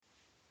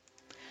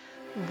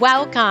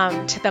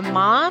Welcome to the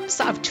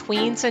Moms of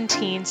Tweens and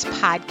Teens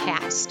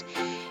podcast.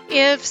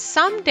 If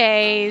some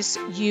days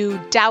you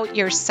doubt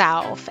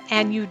yourself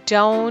and you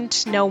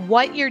don't know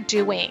what you're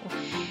doing,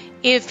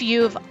 if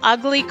you've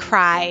ugly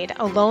cried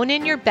alone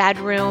in your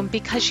bedroom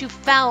because you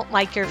felt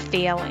like you're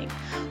failing,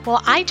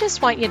 well, I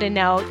just want you to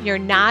know you're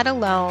not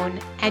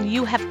alone and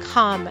you have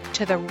come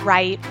to the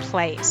right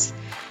place.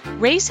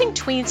 Raising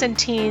tweens and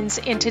teens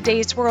in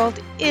today's world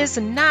is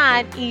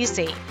not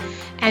easy,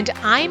 and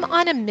I'm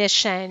on a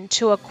mission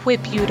to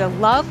equip you to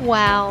love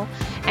well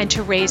and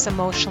to raise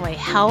emotionally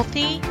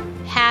healthy,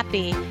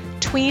 happy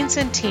tweens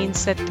and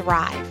teens that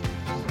thrive.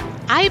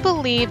 I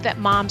believe that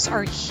moms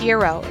are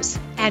heroes,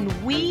 and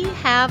we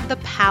have the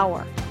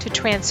power to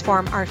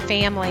transform our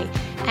family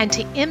and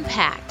to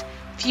impact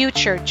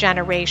future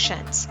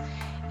generations.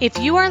 If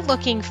you are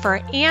looking for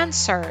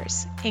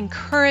answers,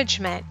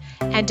 encouragement,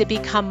 and to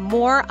become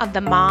more of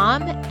the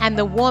mom and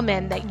the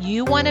woman that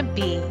you want to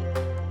be,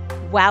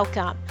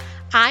 welcome.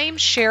 I'm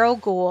Cheryl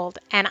Gould,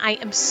 and I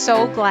am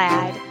so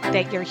glad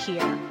that you're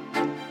here.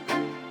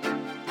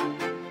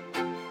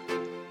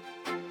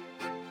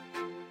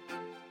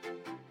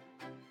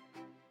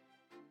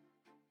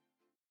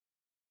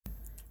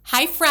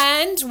 Hi,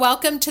 friend.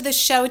 Welcome to the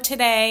show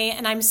today,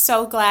 and I'm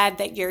so glad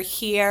that you're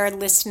here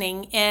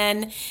listening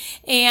in.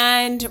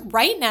 And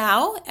right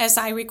now, as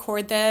I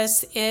record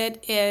this,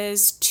 it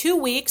is 2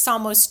 weeks,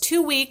 almost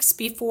 2 weeks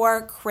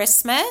before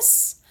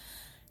Christmas.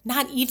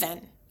 Not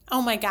even.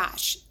 Oh my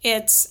gosh.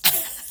 It's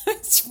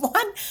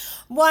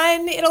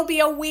it'll be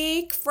a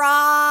week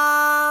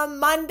from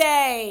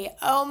Monday.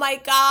 Oh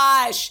my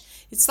gosh.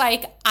 It's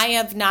like I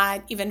have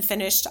not even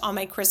finished all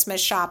my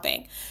Christmas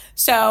shopping.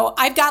 So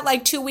I've got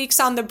like 2 weeks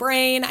on the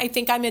brain. I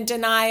think I'm in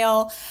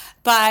denial.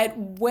 But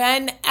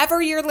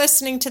whenever you're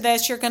listening to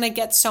this, you're going to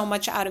get so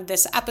much out of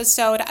this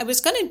episode. I was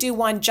going to do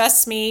one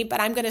just me, but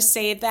I'm going to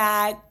save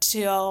that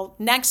till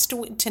next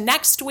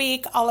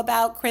week, all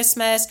about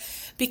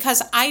Christmas,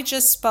 because I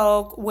just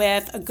spoke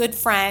with a good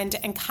friend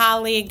and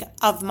colleague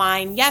of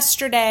mine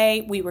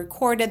yesterday. We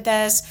recorded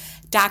this,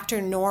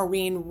 Dr.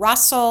 Norrine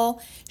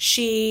Russell.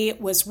 She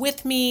was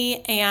with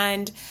me,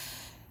 and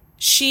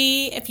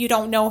she, if you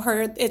don't know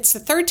her, it's the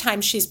third time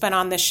she's been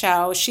on the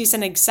show. She's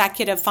an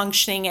executive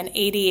functioning and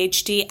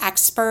ADHD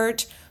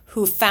expert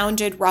who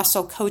founded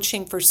Russell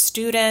Coaching for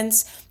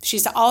Students.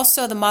 She's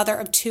also the mother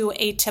of 2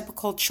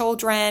 atypical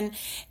children,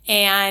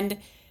 and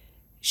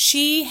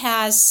she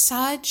has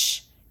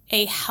such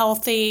a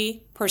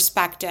healthy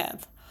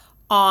perspective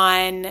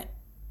on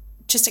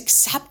just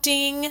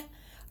accepting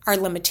our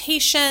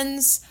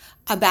limitations,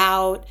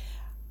 about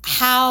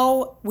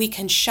how we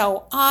can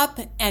show up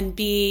and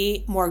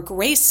be more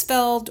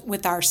grace-filled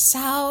with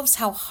ourselves,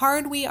 how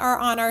hard we are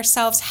on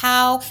ourselves,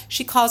 how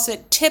she calls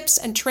it tips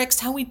and tricks,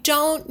 how we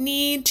don't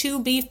need to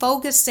be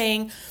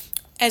focusing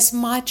as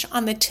much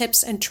on the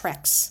tips and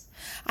tricks.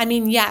 I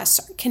mean,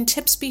 yes, can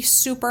tips be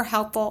super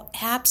helpful?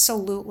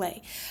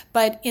 Absolutely.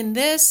 But in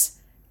this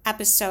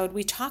episode,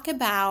 we talk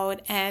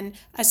about, and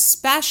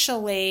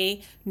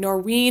especially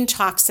Norrine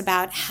talks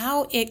about,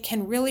 how it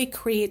can really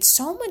create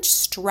so much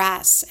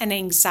stress and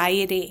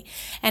anxiety,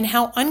 and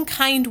how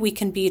unkind we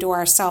can be to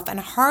ourselves and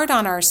hard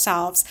on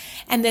ourselves.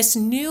 And this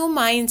new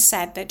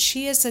mindset that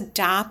she is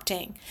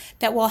adopting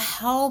that will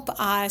help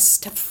us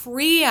to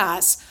free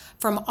us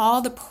from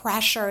all the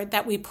pressure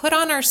that we put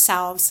on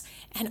ourselves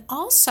and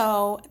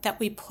also that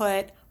we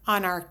put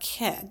on our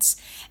kids.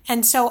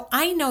 And so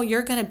I know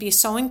you're going to be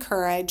so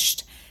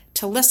encouraged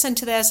to listen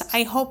to this.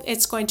 I hope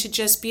it's going to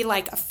just be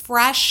like a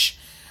fresh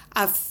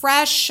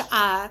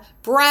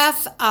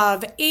breath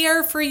of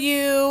air for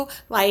you,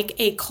 like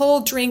a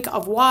cold drink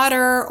of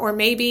water, or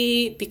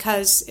maybe,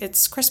 because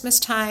it's Christmas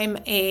time,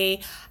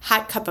 a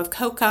hot cup of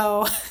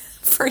cocoa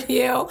for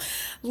you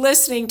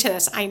listening to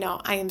this. I know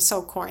I am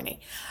so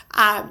corny,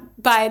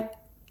 but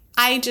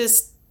I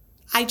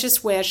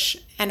just wish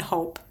and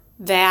hope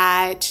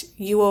that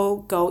you will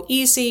go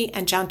easy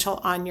and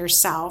gentle on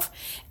yourself.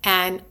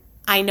 And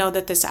I know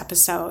that this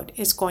episode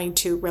is going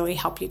to really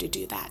help you to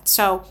do that.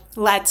 So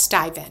let's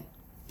dive in.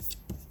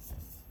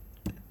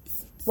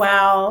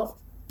 Well,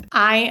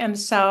 I am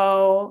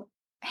so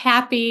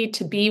happy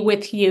to be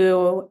with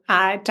you,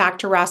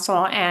 Dr.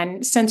 Russell.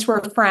 And since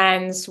we're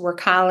friends, we're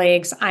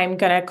colleagues, I'm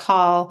going to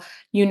call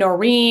you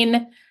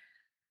Norrine.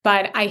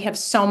 But I have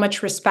so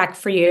much respect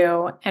for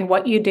you and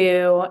what you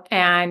do,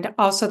 and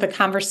also the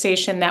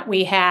conversation that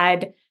we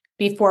had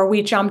before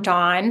we jumped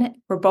on.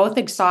 We're both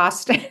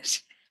exhausted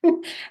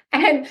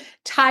and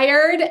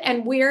tired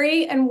and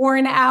weary and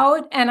worn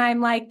out. And I'm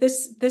like,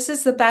 this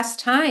is the best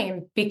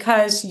time,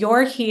 because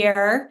you're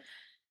here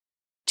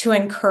to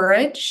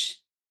encourage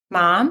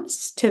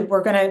moms.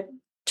 We're going to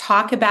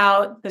talk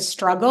about the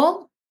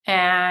struggle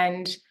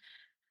and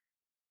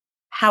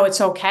how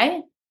it's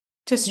okay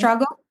to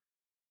struggle.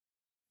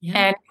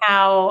 Yeah. And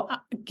how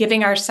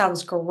giving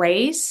ourselves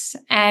grace.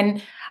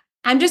 And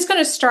I'm just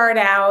going to start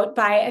out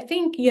by, I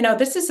think,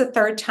 this is the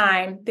third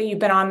time that you've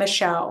been on the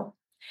show.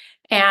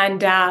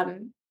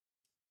 And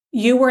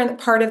you were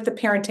part of the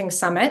parenting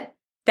summit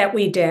that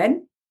we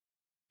did.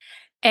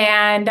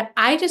 And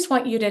I just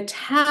want you to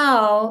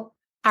tell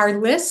our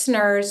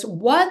listeners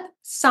what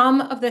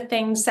some of the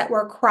things that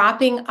were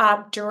cropping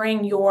up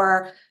during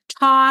your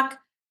talk,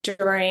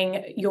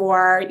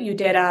 you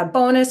did a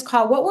bonus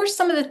call. What were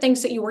some of the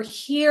things that you were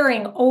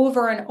hearing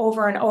over and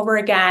over and over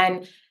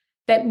again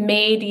that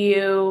made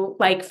you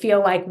like feel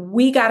like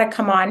we got to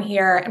come on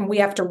here and we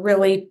have to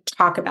really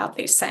talk about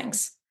these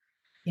things?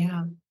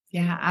 Yeah,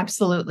 yeah,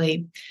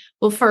 absolutely.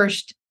 Well,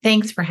 first,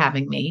 thanks for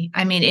having me.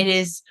 I mean, it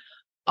is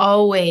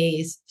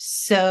always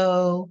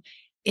so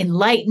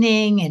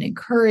enlightening and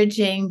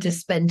encouraging to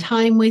spend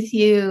time with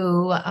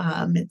you.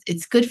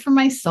 It's good for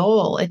my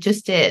soul. It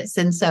just is.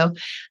 And so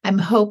I'm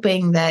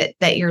hoping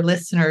that your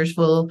listeners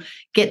will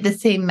get the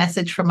same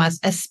message from us,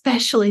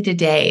 especially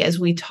today as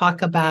we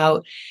talk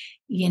about,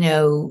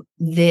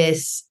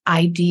 this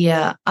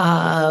idea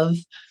of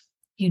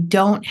you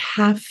don't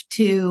have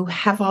to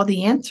have all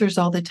the answers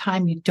all the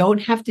time. You don't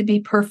have to be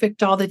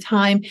perfect all the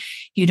time.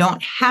 You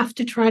don't have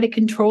to try to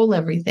control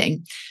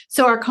everything.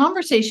 So, our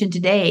conversation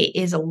today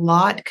is a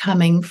lot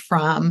coming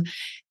from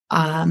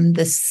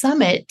the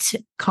summit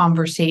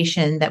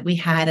conversation that we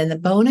had and the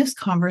bonus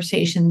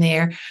conversation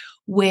there,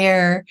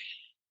 where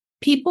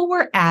people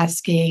were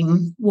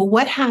asking, well,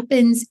 what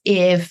happens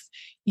if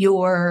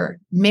you're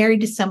married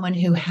to someone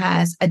who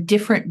has a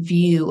different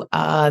view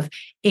of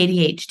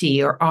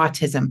ADHD or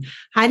autism?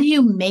 How do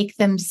you make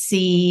them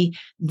see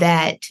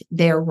that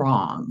they're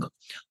wrong?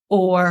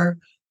 Or,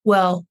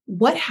 well,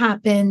 what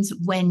happens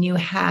when you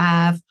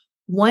have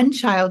one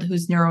child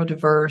who's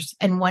neurodiverse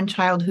and one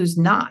child who's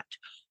not?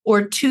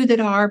 Or two that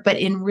are, but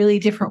in really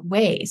different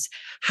ways?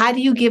 How do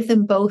you give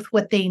them both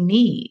what they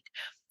need?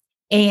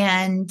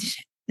 And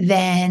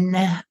then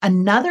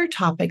another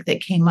topic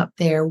that came up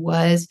there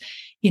was,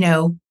 you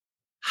know,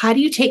 how do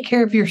you take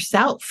care of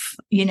yourself?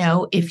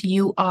 If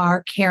you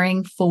are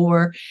caring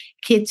for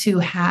kids who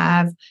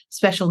have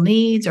special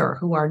needs or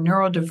who are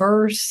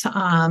neurodiverse,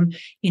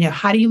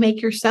 how do you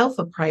make yourself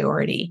a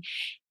priority?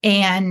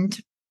 And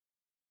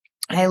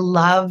I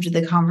loved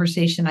the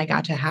conversation I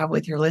got to have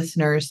with your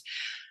listeners.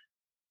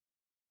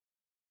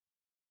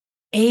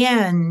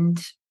 And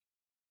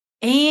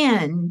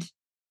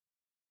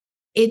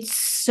it's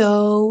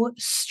so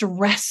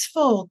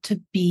stressful to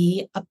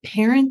be a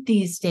parent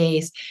these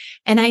days.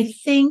 And I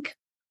think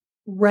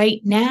right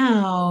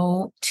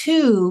now,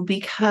 too,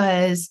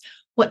 because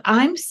what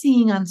I'm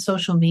seeing on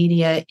social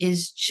media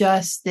is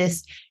just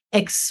this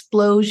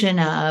explosion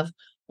of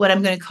what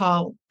I'm going to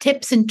call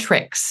tips and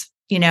tricks.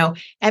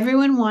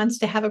 Everyone wants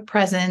to have a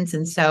presence.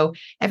 And so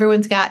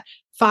everyone's got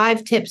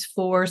 5 tips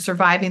for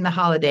surviving the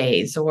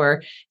holidays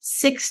or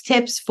 6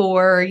 tips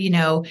for,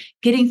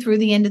 getting through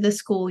the end of the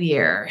school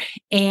year.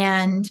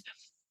 And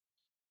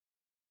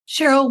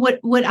Cheryl,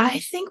 what I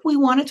think we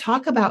want to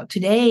talk about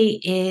today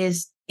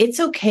is it's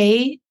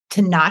okay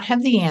to not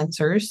have the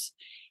answers.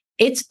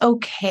 It's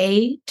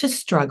okay to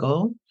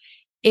struggle.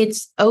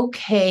 It's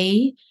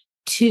okay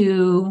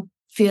to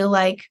feel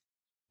like,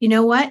 you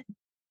know what?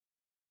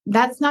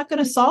 That's not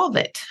going to solve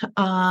it.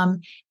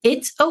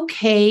 It's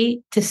okay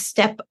to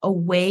step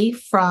away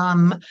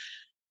from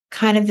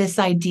kind of this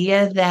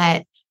idea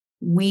that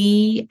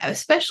we,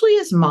 especially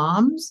as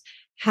moms,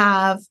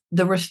 have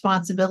the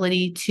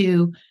responsibility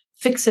to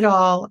fix it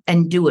all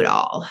and do it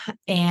all.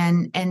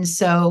 And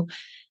so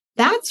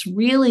that's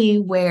really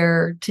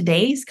where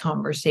today's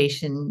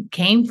conversation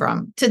came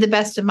from, to the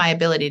best of my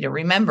ability to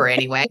remember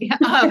anyway.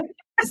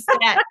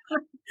 That,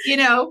 you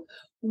know,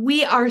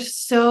 we are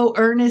so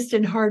earnest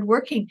and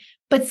hardworking,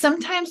 but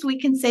sometimes we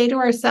can say to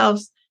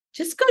ourselves,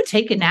 just go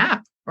take a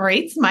nap or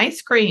eat some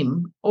ice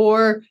cream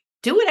or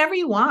do whatever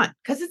you want,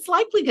 because it's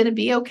likely going to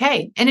be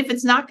okay. And if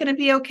it's not going to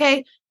be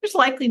okay, there's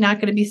likely not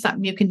going to be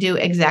something you can do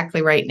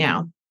exactly right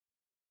now.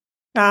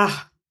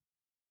 Ah,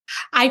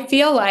 I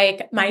feel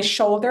like my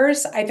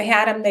shoulders, I've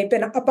had them, they've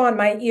been up on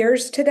my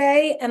ears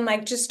today. And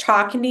like just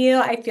talking to you,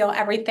 I feel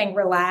everything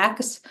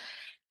relax.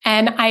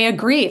 And I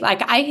agree.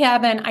 Like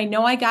I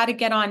know I got to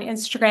get on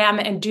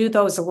Instagram and do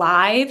those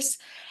lives.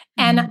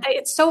 And Mhm.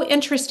 it's so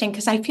interesting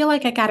because I feel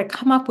like I got to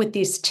come up with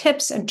these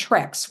tips and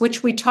tricks,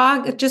 which we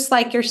talk, just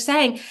like you're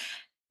saying.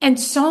 And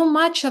so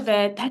much of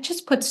it, that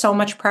just puts so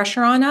much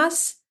pressure on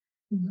us.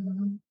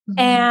 Mhm. Mhm.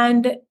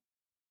 And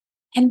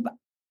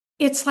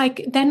it's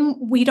like then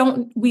we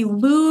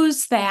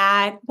lose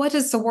that. What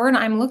is the word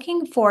I'm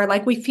looking for?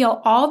 Like we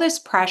feel all this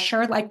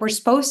pressure, like we're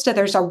supposed to,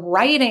 there's a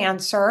right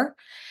answer.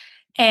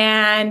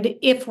 And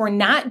if we're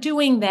not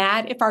doing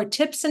that, if our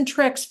tips and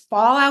tricks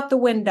fall out the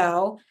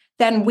window,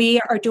 then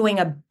we are doing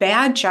a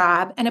bad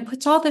job and it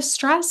puts all this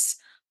stress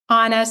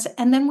on us.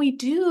 And then we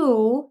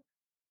do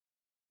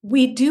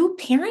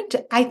parent,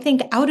 I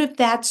think, out of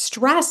that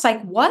stress,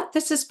 like what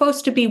this is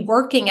supposed to be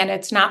working and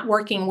it's not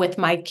working with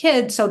my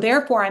kid. So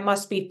therefore I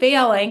must be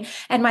failing.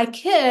 And my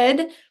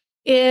kid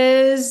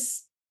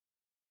is,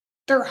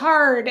 they're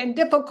hard and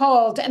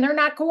difficult and they're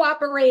not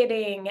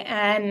cooperating.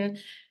 And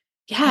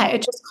yeah,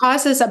 it just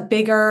causes a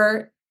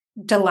bigger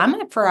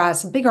dilemma for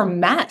us, a bigger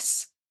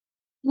mess.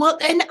 Well,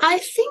 and I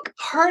think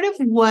part of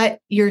what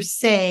you're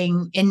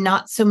saying in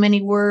not so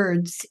many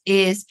words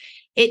is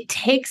it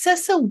takes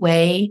us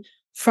away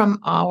from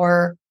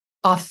our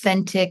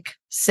authentic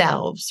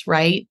selves,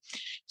 right?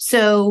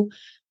 So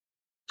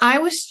I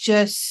was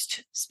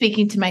just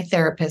speaking to my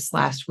therapist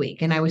last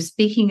week, and I was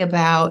speaking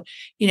about,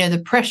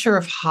 the pressure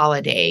of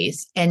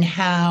holidays and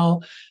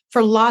how,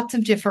 for lots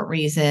of different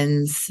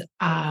reasons,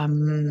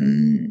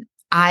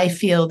 I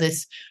feel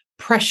this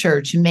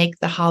pressure to make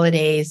the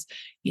holidays,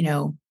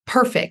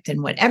 perfect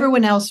and what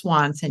everyone else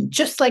wants, and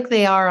just like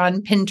they are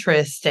on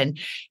Pinterest,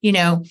 you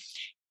know,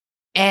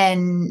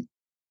 and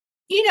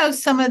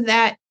some of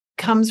that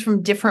comes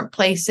from different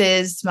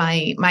places.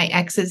 My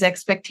ex's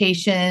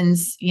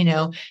expectations,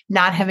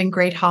 not having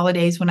great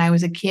holidays when I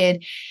was a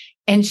kid.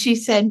 And she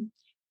said,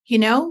 you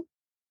know,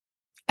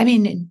 I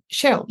mean,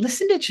 Cheryl,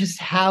 listen to just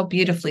how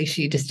beautifully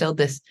she distilled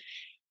this.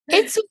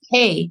 It's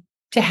okay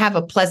to have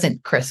a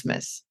pleasant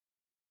Christmas.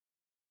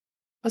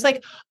 I was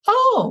like,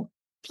 oh,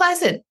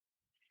 pleasant.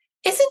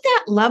 Isn't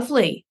that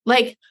lovely?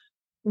 Like,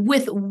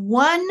 with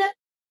one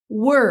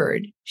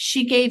word,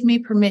 she gave me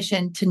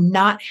permission to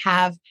not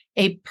have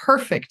a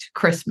perfect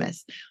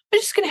Christmas. We're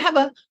just going to have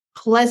a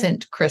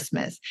pleasant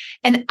Christmas.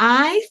 And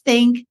I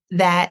think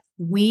that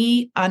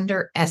we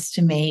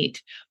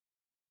underestimate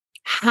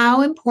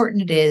how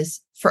important it is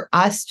for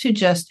us to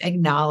just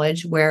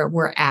acknowledge where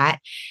we're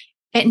at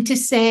and to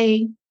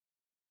say,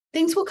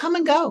 things will come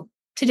and go.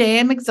 Today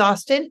I'm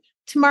exhausted.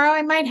 Tomorrow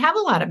I might have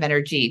a lot of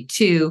energy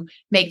to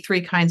make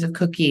 3 kinds of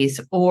cookies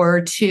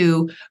or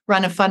to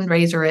run a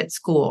fundraiser at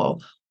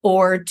school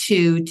or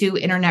to do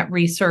internet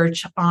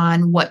research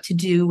on what to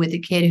do with a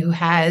kid who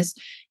has,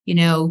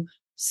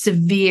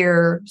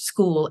 severe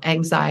school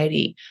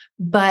anxiety.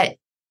 But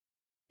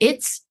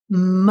it's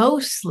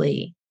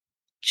mostly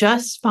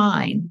just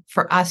fine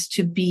for us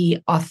to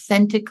be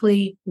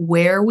authentically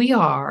where we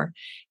are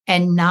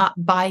and not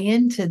buy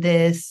into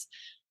this.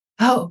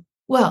 Oh,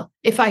 well,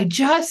 if I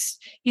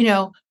just,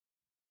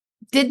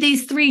 did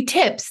these 3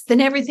 tips,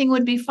 then everything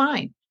would be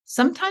fine.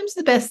 Sometimes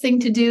the best thing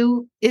to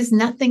do is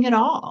nothing at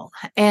all.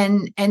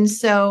 And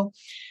so,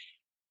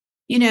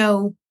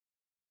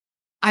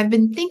 I've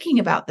been thinking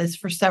about this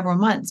for several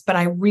months, but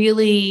I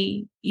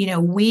really,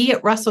 we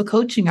at Russell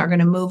Coaching are going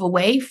to move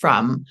away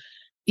from,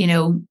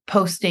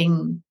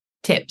 posting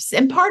tips.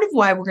 And part of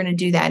why we're going to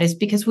do that is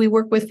because we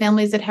work with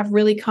families that have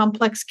really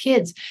complex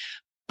kids.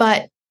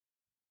 But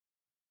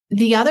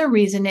the other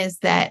reason is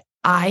that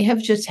I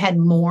have just had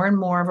more and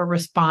more of a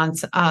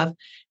response of,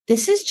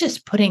 this is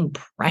just putting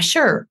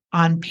pressure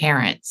on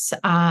parents.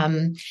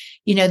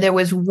 There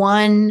was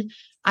one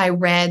I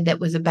read that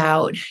was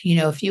about,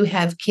 if you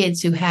have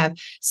kids who have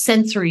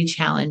sensory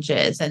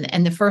challenges,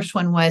 and the first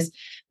one was,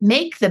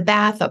 make the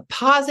bath a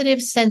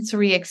positive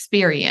sensory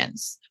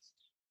experience.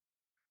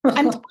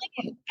 I'm telling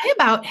you, I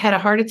about had a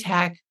heart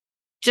attack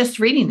just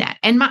reading that.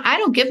 And I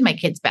don't give my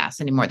kids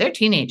baths anymore. They're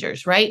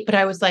teenagers, right? But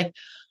I was like,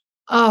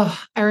 oh,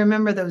 I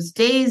remember those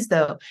days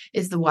though.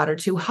 Is the water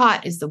too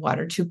hot? Is the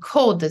water too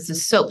cold? Does the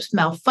soap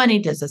smell funny?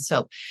 Does the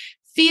soap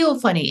feel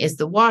funny? Is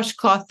the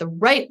washcloth the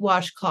right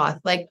washcloth?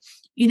 Like,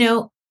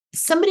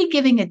 somebody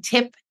giving a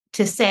tip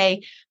to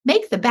say,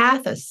 make the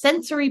bath a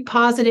sensory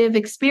positive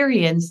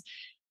experience.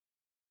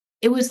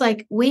 It was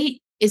like,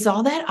 wait, is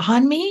all that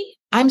on me?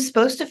 I'm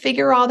supposed to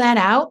figure all that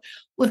out?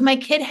 If my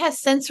kid has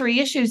sensory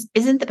issues,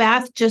 isn't the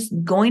bath just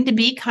going to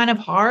be kind of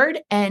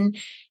hard? And,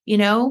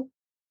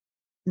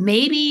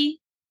 maybe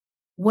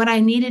what I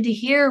needed to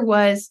hear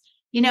was,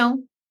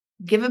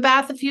 give a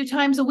bath a few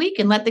times a week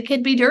and let the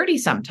kid be dirty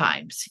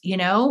sometimes,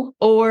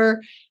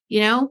 or,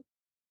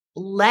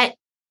 let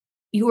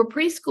your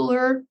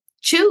preschooler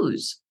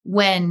choose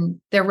when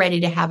they're ready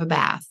to have a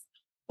bath,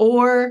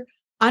 or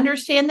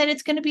understand that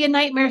it's going to be a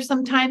nightmare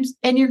sometimes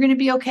and you're going to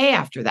be okay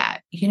after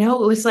that. It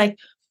was like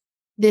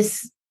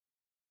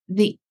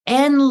the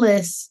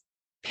endless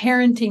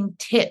parenting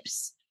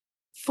tips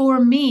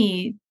for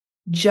me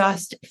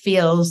just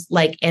feels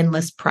like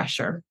endless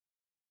pressure.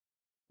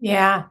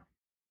 Yeah.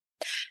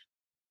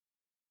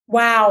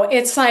 Wow.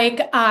 It's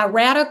like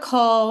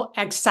radical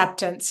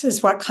acceptance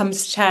is what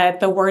comes to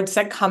the words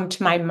that come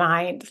to my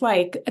mind.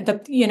 Like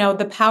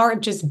the power of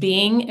just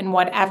being in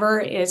whatever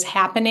is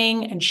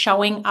happening and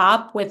showing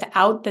up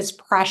without this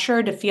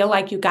pressure to feel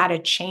like you got to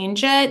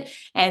change it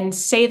and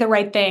say the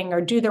right thing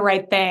or do the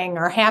right thing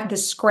or have the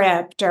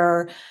script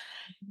or,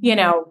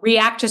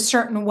 react a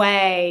certain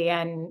way.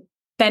 And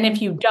then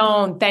if you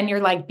don't, then you're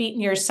like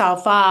beating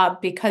yourself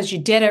up because you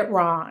did it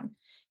wrong.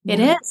 Yeah. It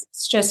is.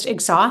 It's just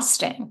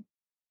exhausting.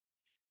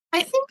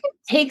 I think it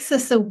takes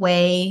us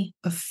away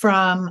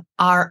from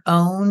our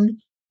own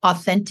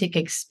authentic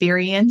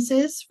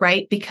experiences,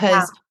 right?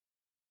 Because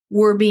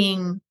we're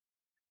being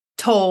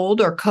told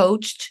or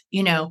coached,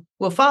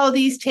 we'll follow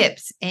these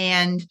tips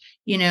and,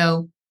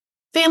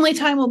 family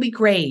time will be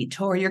great,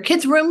 or your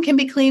kid's room can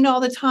be clean all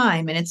the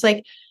time. And it's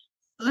like,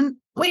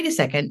 wait a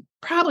second,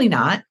 probably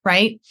not,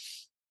 right?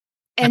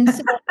 And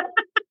so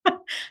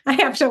I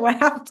have to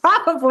laugh.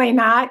 Probably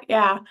not.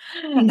 Yeah.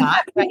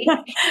 not, right?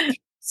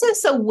 Takes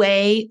us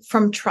away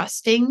from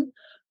trusting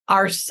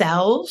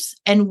ourselves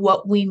and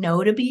what we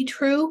know to be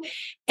true.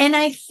 And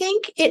I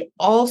think it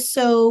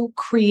also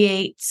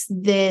creates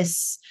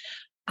this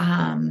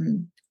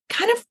kind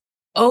of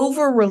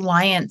over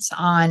reliance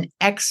on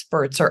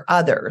experts or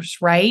others,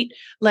 right?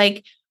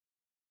 Like,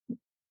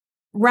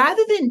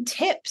 rather than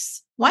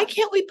tips, why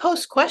can't we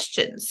post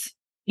questions?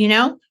 You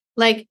know,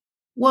 like,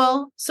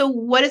 well, so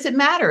what does it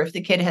matter if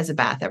the kid has a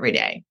bath every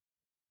day?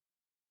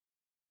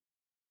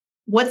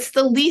 What's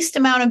the least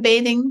amount of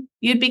bathing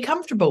you'd be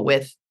comfortable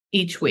with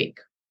each week?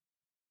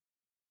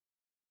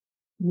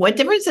 What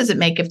difference does it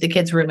make if the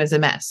kid's room is a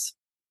mess?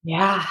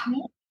 Yeah.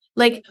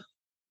 Like,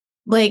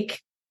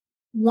 like,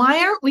 why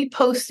aren't we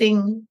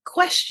posting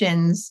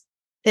questions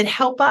that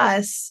help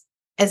us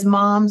as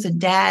moms and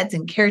dads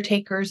and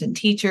caretakers and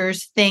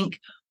teachers think,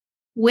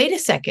 wait a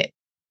second,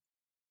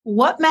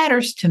 what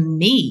matters to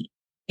me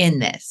in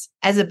this,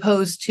 as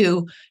opposed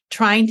to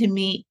trying to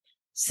meet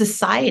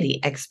society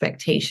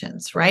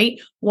expectations, right?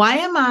 Why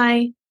am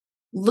I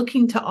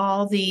looking to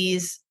all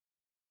these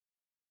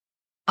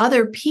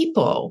other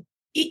people?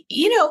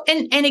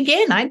 And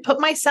again, I'd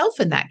put myself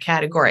in that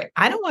category.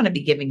 I don't want to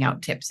be giving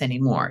out tips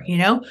anymore.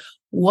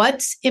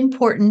 What's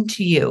important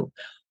to you?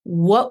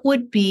 What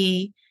would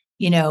be,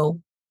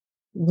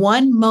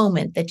 one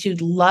moment that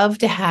you'd love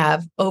to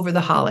have over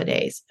the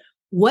holidays?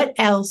 What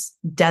else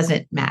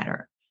doesn't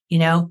matter?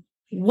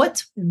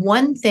 What's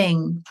one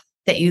thing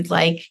that you'd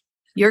like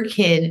your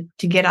kid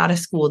to get out of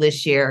school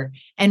this year,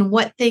 and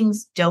what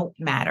things don't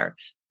matter?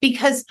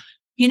 Because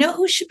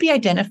who should be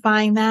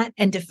identifying that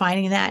and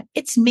defining that?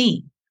 It's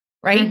me,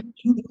 right?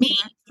 Mhm. Me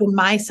for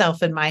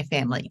myself and my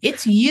family.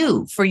 It's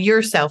you for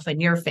yourself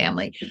and your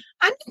family.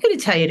 I'm not going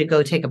to tell you to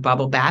go take a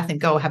bubble bath and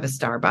go have a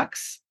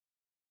Starbucks.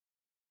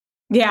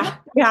 Yeah.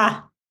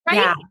 Yeah. Right?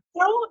 Yeah.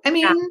 No, I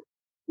mean,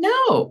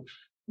 no.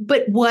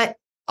 But what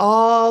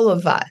all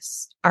of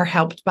us are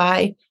helped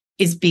by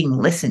is being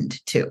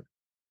listened to.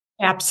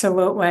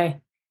 Absolutely.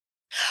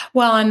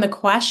 Well, and the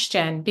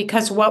question,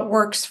 because what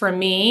works for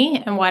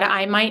me and what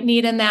I might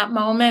need in that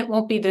moment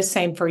won't be the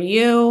same for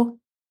you.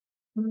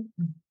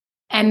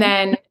 And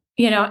then,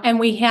 and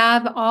we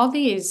have all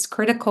these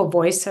critical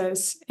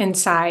voices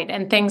inside,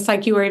 and things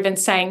like you were even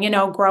saying,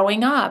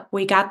 growing up,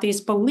 we got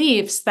these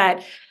beliefs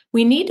that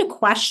we need to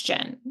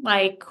question,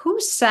 like, who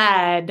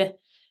said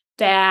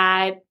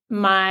that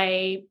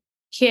my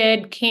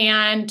kid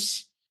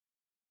can't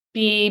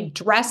be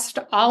dressed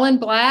all in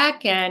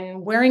black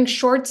and wearing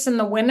shorts in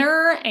the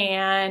winter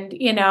and,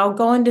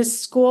 going to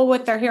school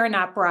with their hair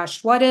not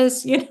brushed? What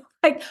is,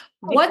 like,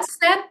 what's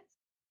that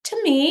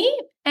to me?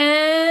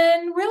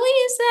 And really,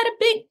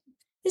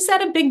 is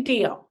that a big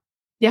deal?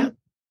 Yeah.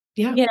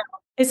 Yeah.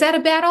 Is that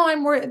a battle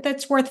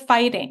that's worth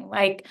fighting?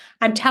 Like,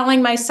 I'm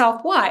telling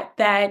myself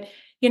that,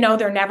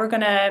 they're never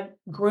going to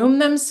groom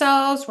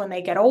themselves when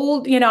they get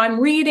old. I'm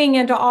reading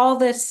into all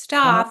this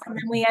stuff, and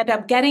then we end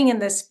up getting in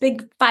this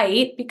big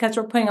fight because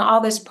we're putting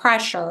all this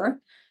pressure.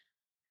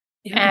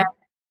 Yeah. And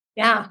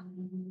yeah.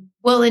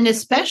 Well, and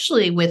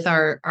especially with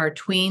our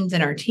tweens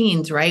and our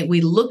teens, right?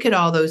 We look at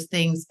all those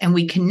things and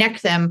we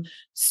connect them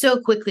so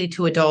quickly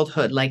to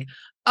adulthood. Like,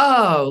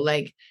 oh,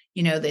 like,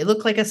 they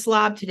look like a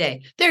slob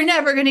today. They're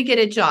never going to get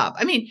a job.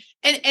 I mean,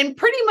 and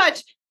pretty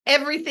much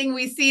everything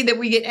we see that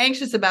we get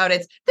anxious about,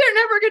 it's they're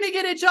never going to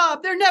get a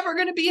job. They're never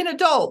going to be an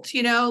adult,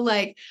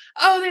 like,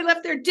 oh, they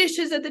left their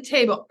dishes at the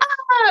table.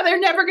 They're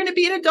never going to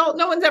be an adult.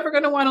 No one's ever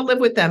going to want to live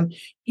with them.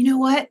 You know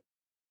what?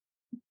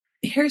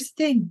 Here's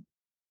the thing.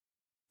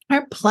 There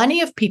are plenty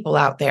of people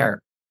out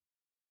there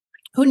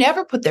who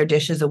never put their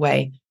dishes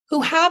away, who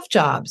have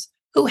jobs,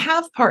 who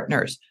have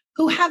partners,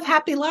 who have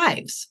happy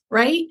lives,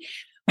 right?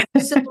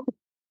 So,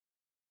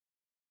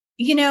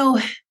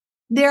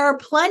 there are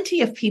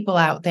plenty of people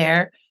out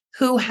there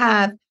who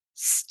have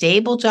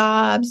stable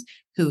jobs,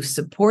 who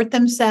support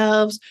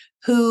themselves,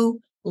 who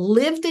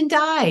lived and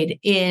died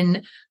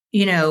in,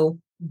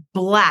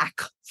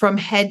 black from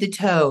head to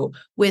toe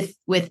with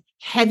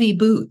heavy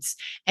boots,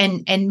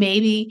 and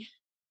maybe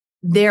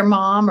their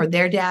mom or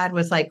their dad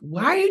was like,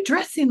 why are you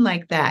dressing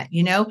like that?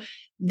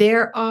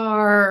 There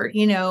are,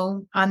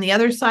 on the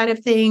other side of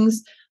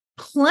things,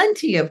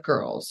 plenty of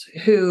girls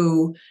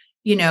who,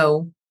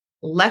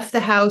 left the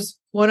house,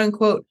 quote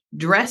unquote,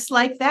 dressed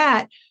like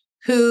that,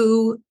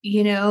 who,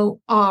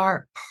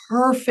 are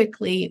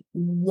perfectly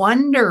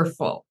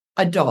wonderful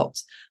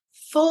adults,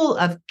 full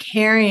of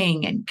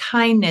caring and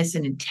kindness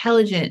and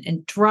intelligent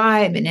and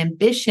drive and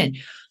ambition.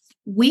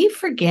 We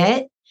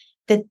forget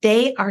that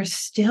they are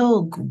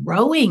still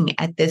growing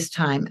at this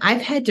time.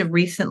 I've had to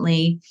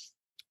recently,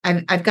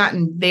 I've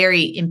gotten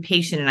very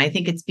impatient, and I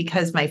think it's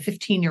because my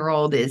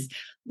 15-year-old is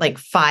like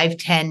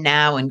 5'10"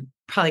 now and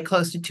probably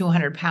close to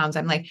 200 pounds.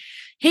 I'm like,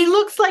 he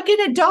looks like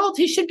an adult.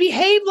 He should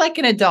behave like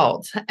an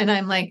adult. And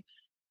I'm like,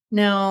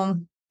 no,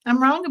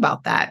 I'm wrong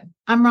about that.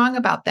 I'm wrong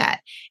about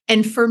that.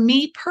 And for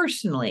me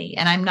personally,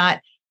 and I'm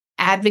not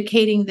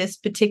advocating this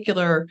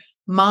particular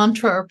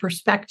mantra or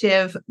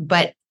perspective,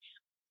 but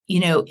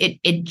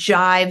it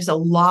jives a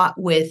lot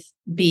with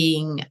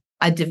being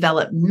a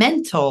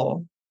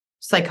developmental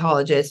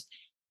psychologist.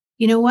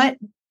 You know what?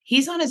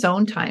 He's on his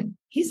own time.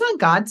 He's on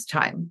God's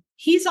time.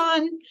 He's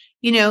on,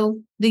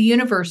 the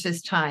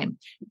universe's time.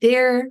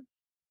 There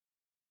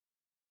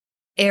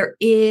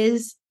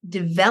is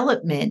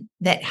development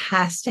that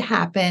has to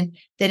happen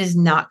that is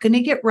not going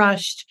to get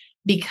rushed,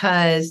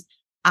 because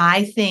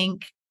I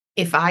think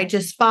if I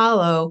just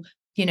follow,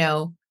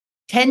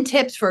 10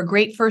 tips for a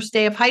great first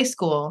day of high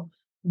school,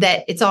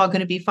 that it's all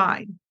going to be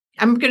fine.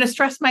 I'm going to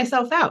stress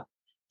myself out.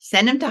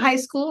 Send him to high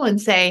school and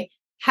say,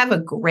 have a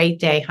great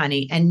day,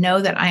 honey, and know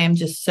that I am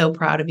just so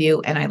proud of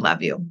you and I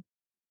love you.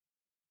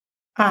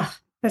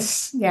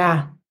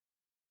 Yeah,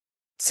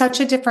 such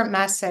a different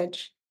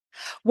message.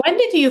 When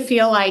did you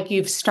feel like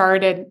you've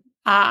started,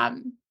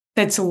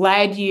 that's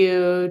led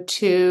you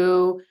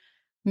to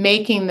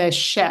making this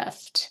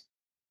shift?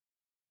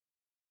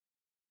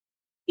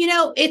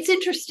 It's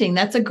interesting.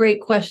 That's a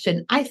great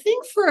question. I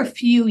think for a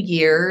few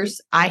years,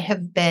 I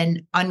have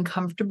been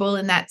uncomfortable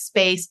in that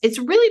space. It's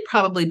really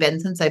probably been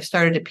since I've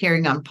started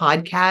appearing on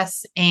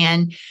podcasts.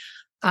 And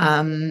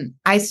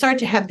I start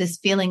to have this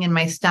feeling in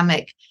my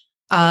stomach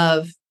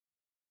of,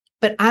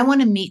 but I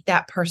want to meet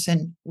that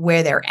person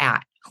where they're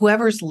at,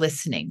 whoever's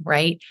listening,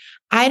 right?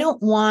 I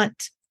don't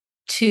want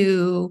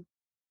to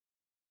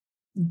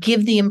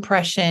give the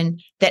impression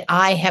that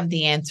I have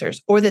the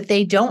answers or that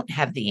they don't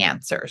have the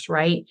answers,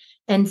 right?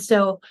 And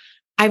so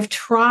I've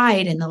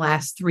tried in the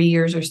last 3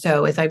 years or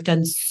so, as I've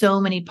done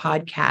so many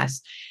podcasts,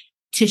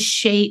 to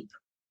shape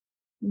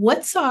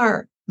what's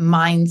our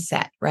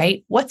mindset,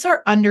 right? What's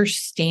our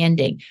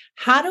understanding?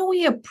 How do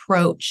we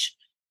approach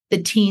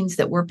the teens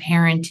that we're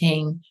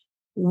parenting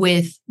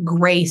with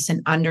grace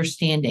and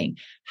understanding?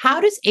 How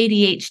does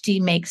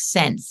ADHD make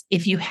sense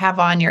if you have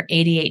on your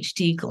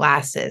ADHD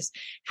glasses?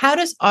 How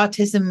does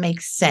autism make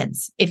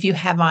sense if you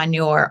have on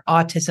your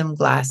autism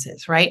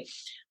glasses, right?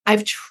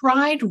 I've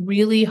tried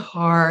really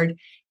hard,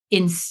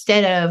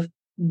 instead of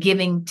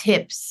giving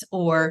tips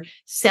or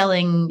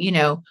selling,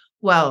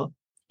 well,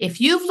 if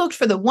you've looked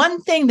for the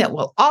one thing that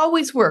will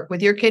always work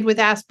with your kid with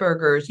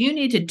Asperger's, you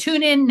need to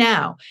tune in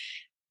now.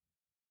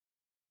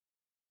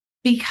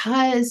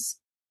 Because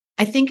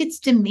I think it's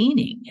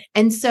demeaning.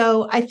 And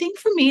so I think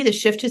for me, the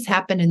shift has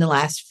happened in the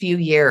last few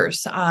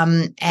years,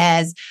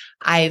 as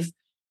I've,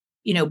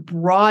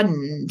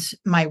 broadened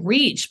my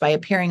reach by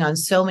appearing on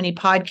so many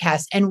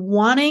podcasts and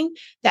wanting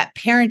that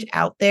parent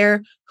out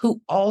there who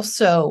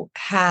also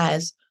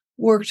has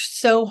worked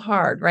so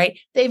hard, right?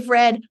 They've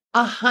read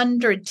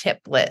 100 tip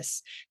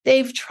lists.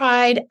 They've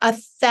tried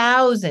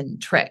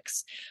 1,000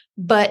 tricks,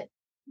 but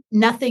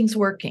nothing's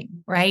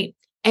working, right?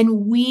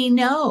 And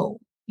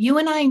you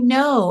and I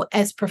know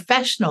as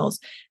professionals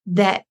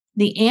that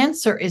the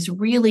answer is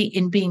really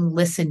in being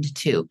listened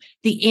to.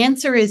 The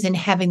answer is in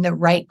having the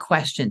right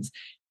questions.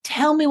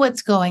 Tell me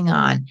what's going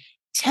on.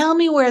 Tell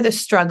me where the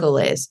struggle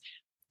is.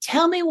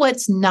 Tell me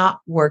what's not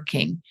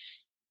working.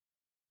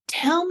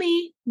 Tell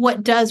me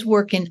what does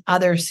work in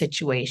other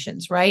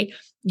situations, right?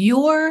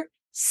 Your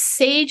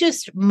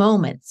sagest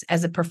moments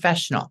as a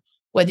professional,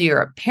 whether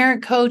you're a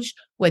parent coach,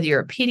 whether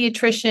you're a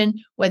pediatrician,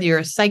 whether you're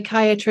a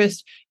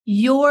psychiatrist,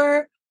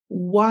 your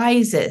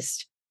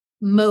wisest,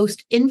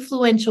 most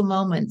influential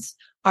moments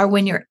are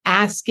when you're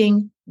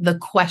asking the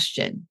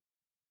question,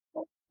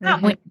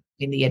 not when you're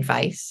giving the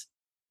advice,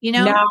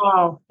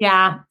 No,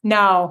 yeah,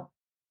 no.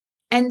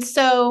 And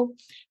so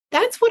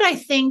that's what I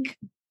think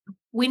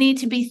we need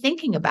to be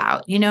thinking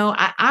about.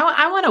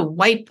 I want to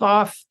wipe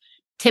off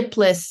tip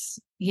lists,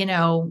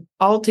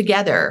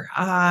 altogether.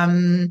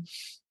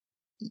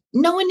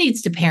 No one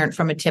needs to parent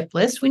from a tip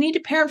list. We need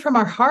to parent from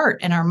our heart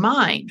and our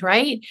mind,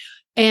 right?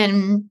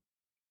 And,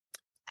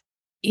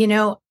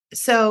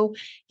 so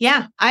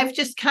yeah, I've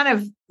just kind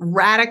of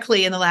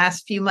radically in the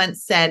last few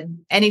months said,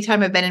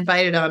 anytime I've been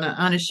invited on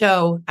a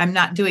show, I'm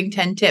not doing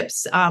 10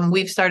 tips.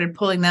 We've started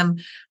pulling them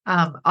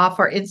off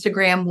our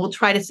Instagram. We'll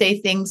try to say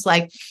things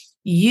like,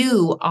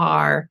 you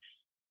are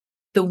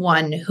the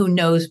one who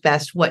knows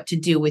best what to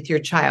do with your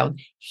child.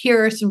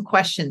 Here are some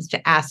questions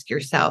to ask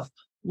yourself.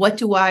 What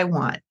do I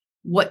want?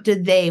 What do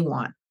they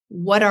want?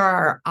 What are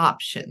our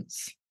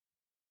options?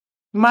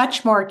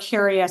 Much more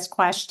curious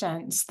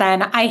questions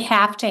than I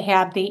have to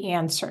have the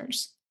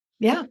answers.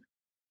 Yeah.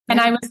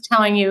 And I was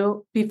telling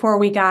you before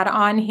we got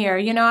on here,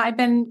 I've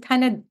been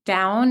kind of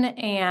down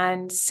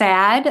and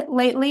sad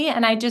lately.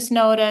 And I just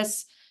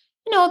notice,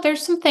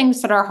 there's some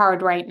things that are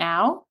hard right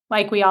now.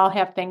 Like we all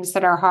have things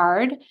that are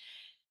hard.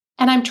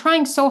 And I'm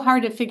trying so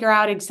hard to figure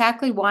out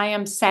exactly why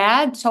I'm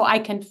sad so I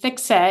can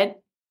fix it,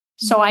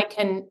 so I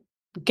can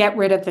get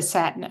rid of the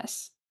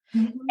sadness.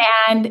 Mm-hmm.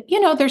 And,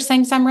 there's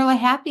things I'm really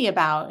happy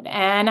about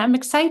and I'm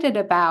excited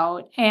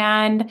about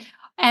and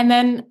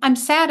then I'm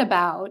sad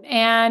about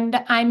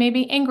and I may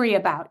be angry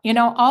about,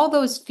 all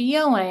those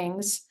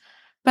feelings.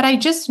 But I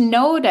just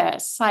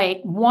notice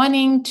like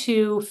wanting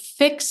to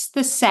fix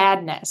the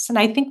sadness. And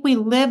I think we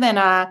live in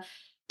a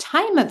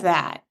time of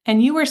that.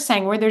 And you were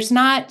saying where there's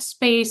not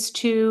space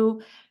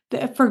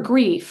for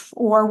grief,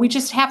 or we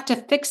just have to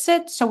fix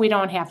it so we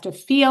don't have to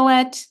feel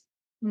it,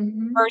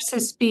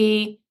 versus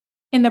be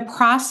in the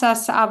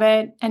process of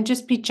it and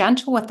just be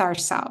gentle with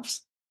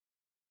ourselves.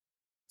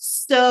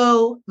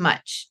 so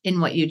much in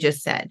what you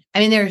just said. I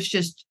mean, there's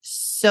just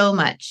so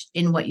much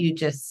in what you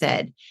just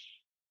said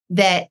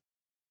that,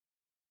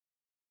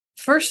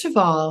 first of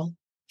all,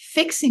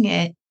 fixing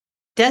it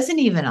doesn't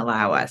even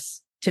allow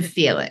us to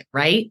feel it,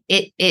 right?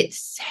 It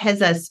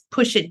has us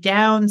push it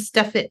down,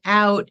 stuff it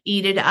out,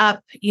 eat it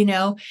up,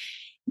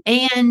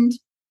 and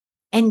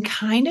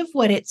kind of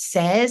what it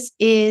says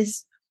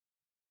is,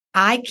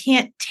 I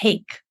can't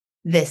take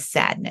this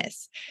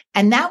sadness.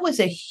 And that was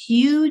a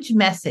huge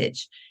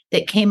message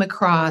that came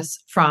across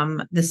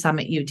from the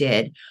summit you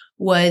did,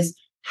 was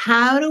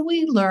how do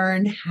we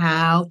learn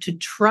how to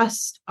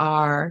trust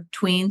our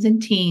tweens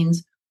and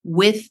teens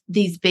with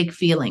these big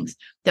feelings,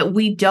 that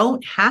we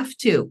don't have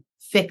to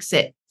fix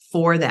it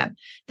for them,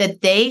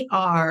 that they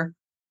are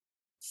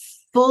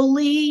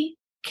fully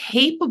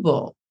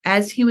capable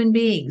as human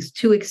beings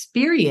to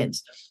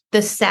experience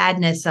the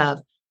sadness of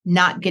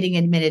not getting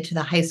admitted to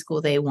the high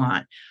school they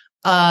want,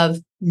 of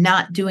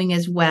not doing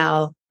as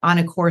well on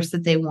a course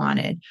that they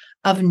wanted,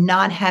 of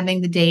not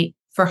having the date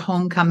for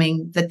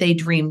homecoming that they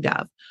dreamed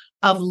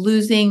of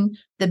losing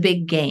the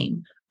big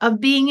game, of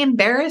being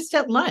embarrassed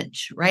at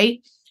lunch,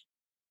 right?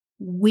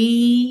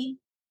 We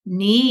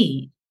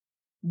need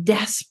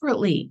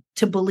desperately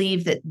to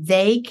believe that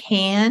they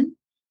can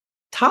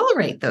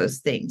tolerate those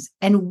things,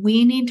 and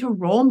we need to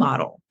role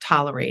model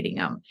tolerating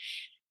them.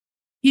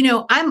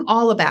 I'm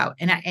all about,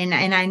 and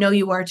I know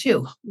you are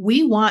too,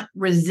 we want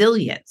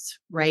resilience,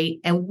 right?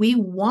 And we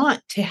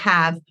want to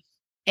have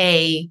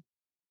a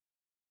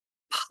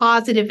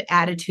positive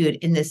attitude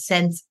in the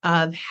sense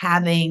of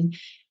having,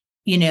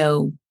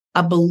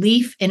 a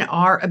belief in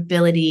our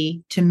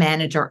ability to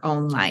manage our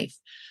own life.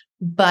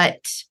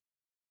 But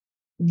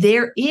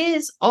there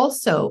is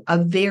also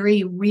a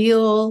very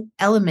real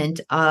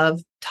element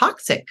of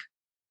toxic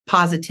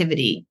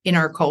positivity in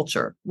our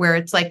culture, where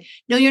it's like,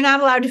 no, you're not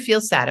allowed to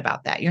feel sad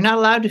about that. You're not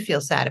allowed to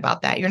feel sad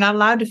about that. You're not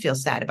allowed to feel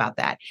sad about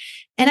that.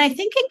 And I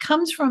think it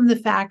comes from the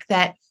fact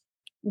that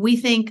we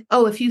think,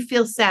 oh, if you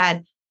feel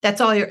sad, that's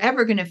all you're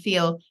ever going to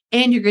feel.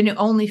 And you're going to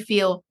only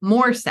feel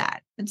more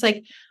sad. It's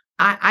like,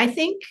 I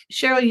think,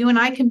 Cheryl, you and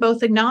I can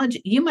both acknowledge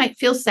you might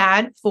feel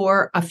sad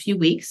for a few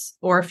weeks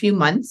or a few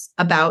months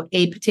about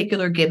a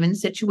particular given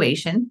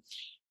situation.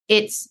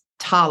 It's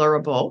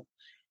tolerable.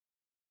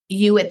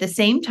 You at the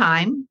same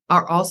time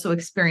are also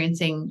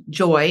experiencing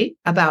joy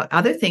about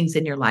other things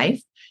in your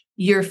life.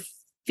 You're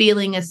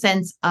feeling a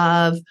sense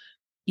of,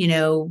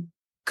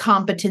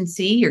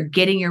 competency. You're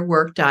getting your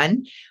work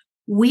done.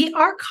 We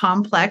are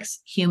complex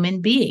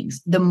human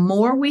beings. The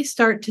more we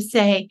start to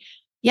say,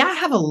 yeah, I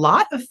have a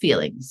lot of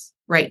feelings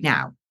right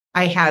now.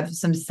 I have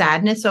some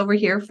sadness over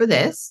here for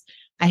this.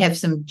 I have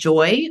some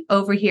joy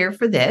over here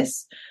for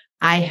this.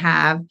 I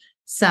have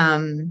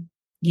some,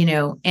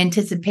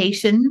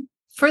 anticipation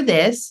for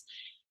this.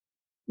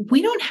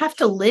 We don't have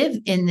to live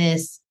in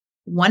this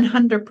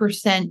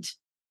 100%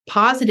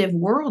 positive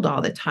world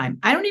all the time.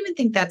 I don't even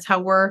think that's how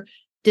we're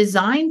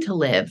designed to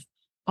live.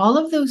 All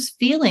of those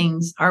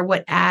feelings are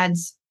what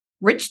adds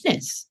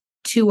richness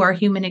to our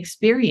human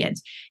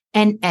experience.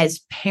 And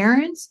as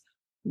parents,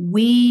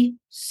 we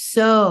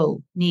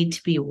so need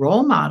to be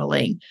role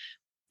modeling.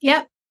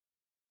 Yep,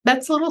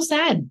 that's a little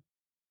sad.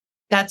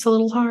 That's a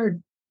little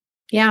hard.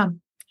 Yeah.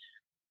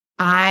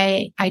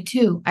 I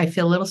too, I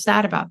feel a little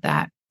sad about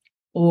that.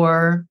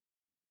 Or,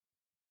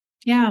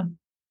 yeah,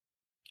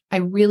 I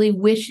really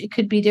wish it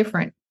could be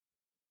different.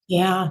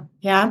 Yeah.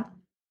 Yeah.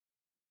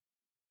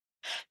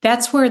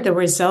 That's where the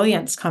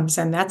resilience comes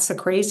in. That's the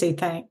crazy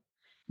thing.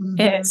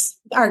 Mm-hmm. Is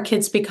our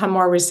kids become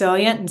more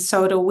resilient, and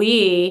so do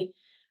we,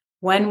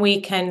 when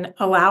we can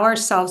allow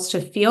ourselves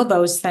to feel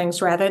those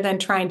things rather than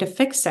trying to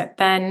fix it.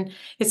 Then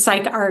it's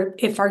like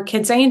if our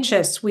kid's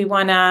anxious, we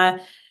want to,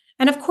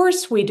 and of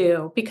course we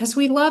do because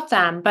we love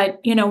them, but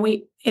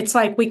it's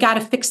like we got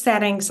to fix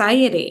that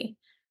anxiety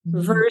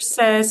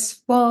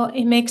versus, well,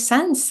 it makes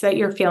sense that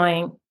you're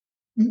feeling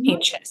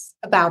anxious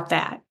about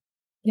that.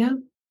 Yeah.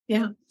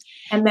 Yeah.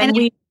 And then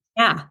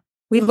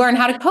we learn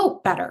how to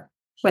cope better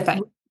with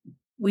it.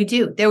 We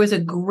do. There was a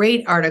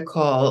great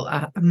article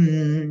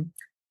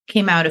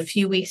came out a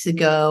few weeks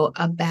ago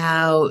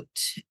about,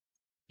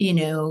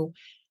 and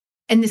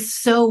this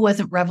so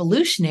wasn't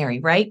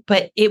revolutionary, right?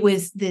 But it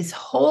was this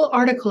whole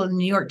article in the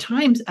New York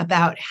Times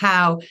about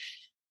how,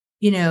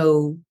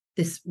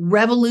 this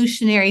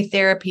revolutionary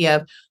therapy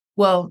of,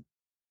 well,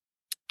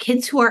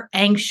 kids who are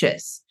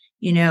anxious,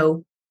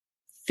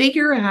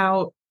 figure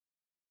out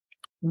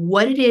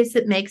what it is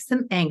that makes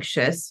them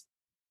anxious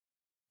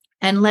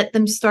and let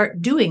them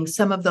start doing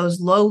some of those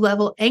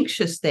low-level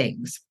anxious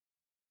things.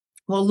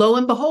 Well, lo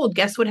and behold,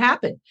 guess what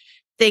happened?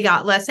 They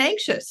got less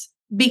anxious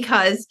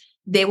because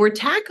they were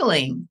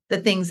tackling the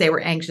things they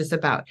were anxious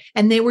about,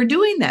 and they were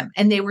doing them,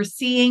 and they were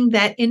seeing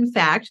that, in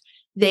fact,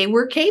 they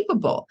were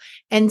capable.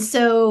 And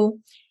so,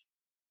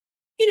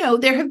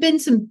 there have been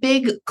some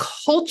big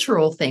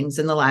cultural things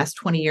in the last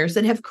 20 years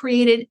that have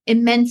created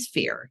immense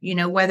fear,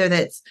 whether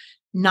that's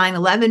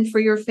 9/11 for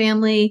your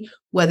family,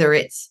 whether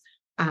it's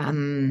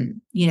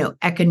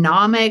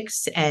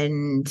economics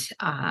and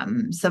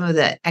some of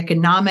the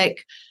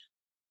economic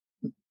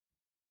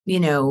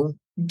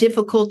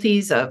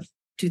difficulties of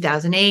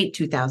 2008,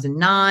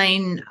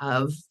 2009,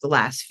 of the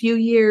last few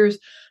years,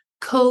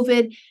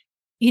 COVID,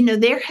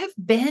 there have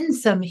been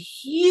some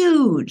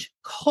huge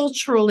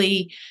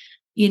culturally,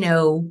 you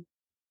know,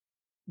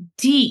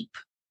 deep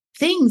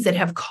things that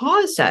have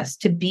caused us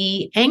to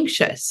be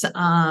anxious.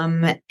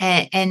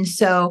 And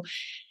so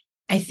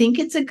I think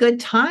it's a good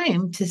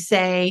time to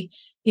say,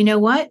 you know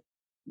what?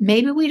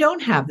 Maybe we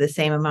don't have the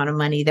same amount of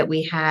money that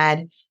we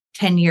had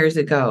 10 years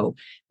ago.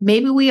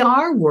 Maybe we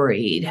are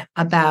worried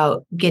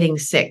about getting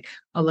sick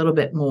a little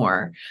bit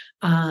more.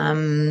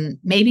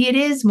 Maybe it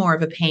is more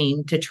of a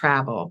pain to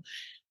travel.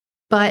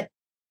 But,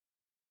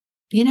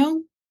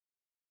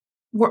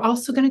 we're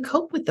also going to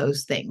cope with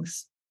those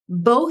things.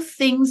 Both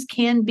things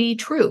can be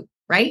true,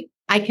 right?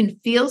 I can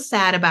feel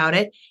sad about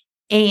it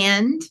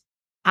and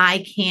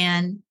I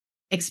can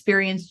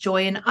experience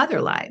joy in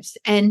other lives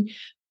and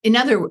in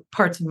other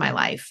parts of my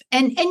life.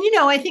 And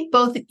I think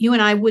both you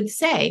and I would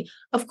say,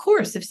 of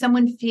course, if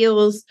someone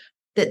feels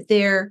that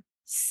their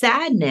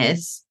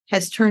sadness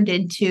has turned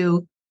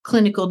into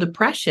clinical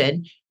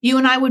depression, you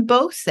and I would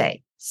both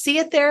say, see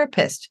a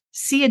therapist,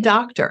 see a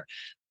doctor.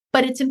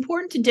 But it's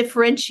important to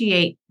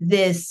differentiate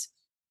this,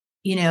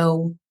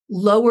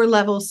 lower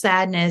level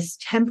sadness,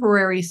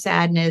 temporary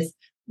sadness,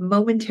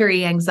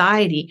 momentary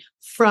anxiety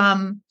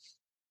from,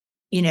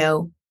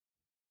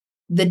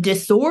 the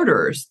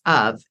disorders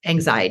of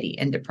anxiety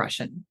and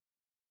depression.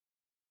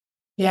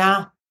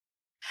 Yeah.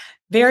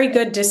 Very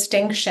good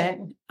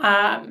distinction.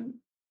 And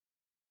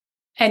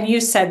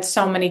you said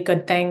so many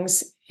good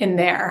things in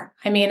there.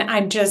 I mean,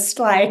 I'm just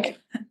like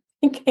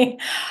thinking,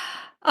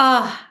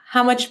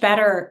 how much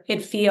better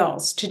it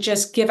feels to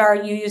just you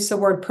use the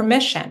word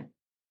permission.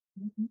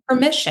 Mm-hmm.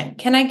 Permission.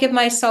 Can I give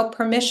myself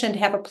permission to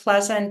have a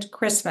pleasant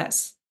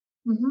Christmas?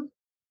 Mm-hmm.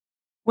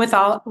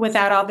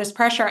 Without all this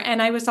pressure?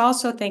 And I was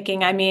also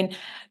thinking,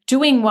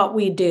 doing what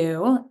we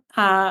do,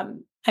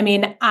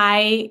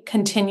 I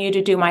continue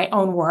to do my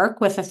own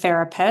work with a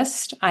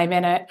therapist. I'm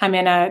in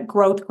a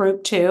growth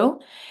group too,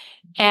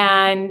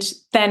 and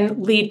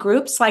then lead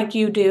groups like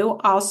you do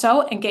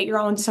also and get your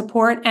own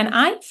support. And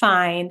I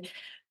find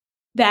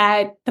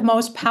that the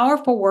most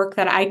powerful work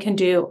that I can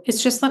do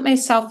is just let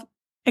myself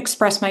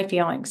express my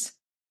feelings.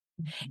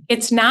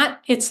 It's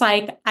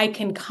like I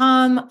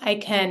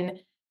can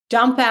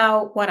dump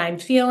out what I'm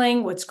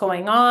feeling, what's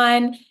going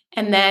on,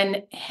 and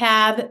then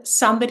have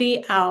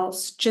somebody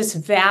else just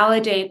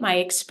validate my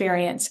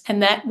experience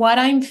and that what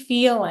I'm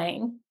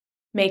feeling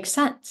makes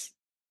sense.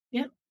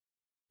 Yeah.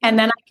 And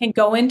then I can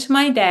go into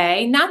my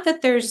day. Not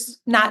that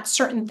there's not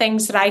certain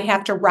things that I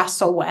have to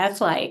wrestle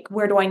with, like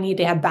where do I need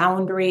to have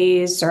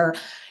boundaries or,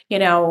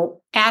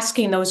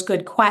 asking those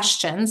good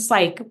questions,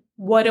 like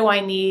what do I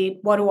need?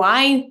 What do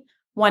I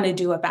want to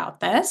do about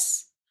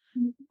this?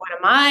 What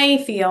am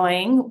I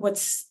feeling? What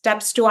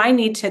steps do I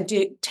need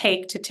to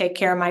take to take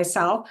care of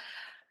myself?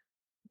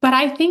 But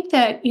I think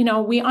that,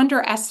 we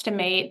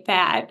underestimate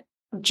that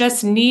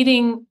just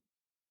needing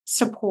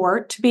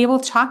support to be able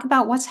to talk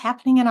about what's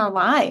happening in our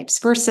lives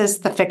versus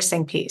the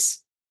fixing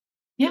piece.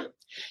 Yeah.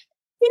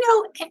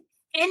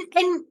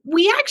 And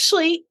we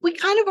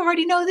kind of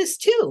already know this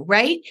too,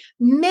 right?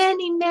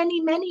 Many,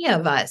 many, many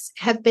of us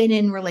have been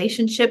in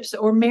relationships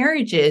or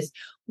marriages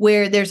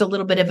where there's a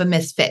little bit of a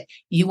misfit.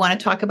 You want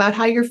to talk about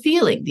how you're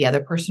feeling. The other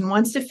person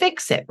wants to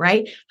fix it,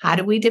 right? How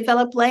do we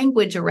develop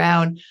language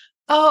around,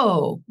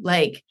 I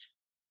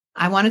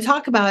want to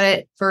talk about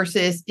it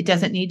versus it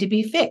doesn't need to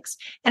be fixed.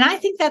 And I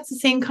think that's the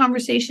same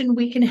conversation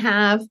we can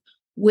have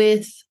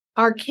with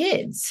our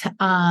kids.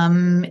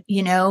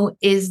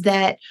 Is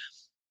that,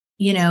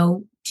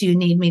 do you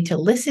need me to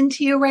listen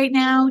to you right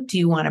now? Do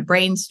you want to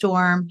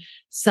brainstorm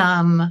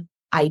some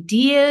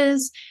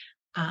ideas?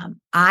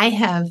 I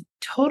have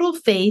total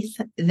faith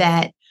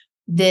that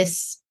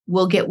this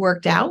will get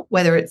worked out,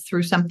 whether it's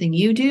through something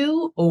you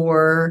do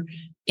or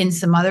in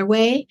some other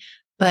way.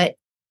 But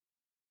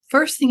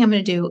first thing I'm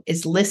going to do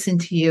is listen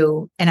to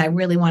you. And I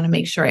really want to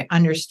make sure I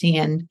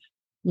understand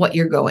what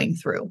you're going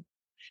through.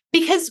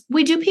 Because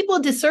we do people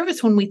a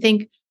disservice when we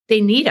think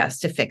they need us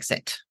to fix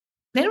it.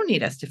 They don't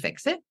need us to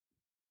fix it.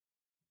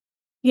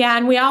 Yeah,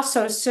 and we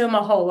also assume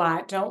a whole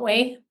lot, don't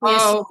we? We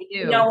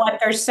know what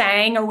they're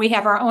saying, or we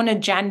have our own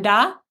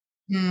agenda.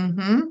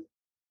 Mm-hmm.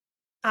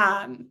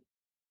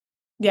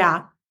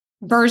 Yeah,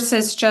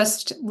 versus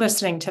just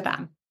listening to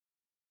them.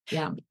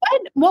 Yeah.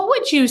 What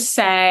would you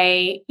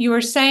say? You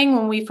were saying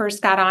when we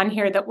first got on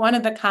here that one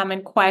of the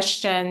common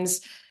questions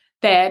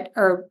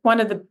one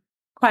of the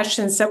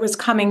questions that was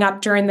coming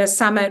up during the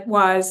summit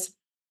was,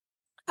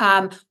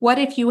 what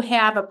if you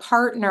have a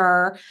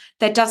partner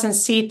that doesn't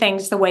see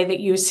things the way that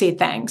you see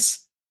things?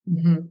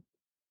 Mm-hmm.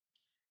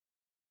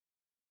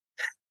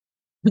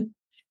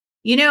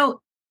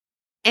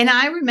 And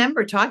I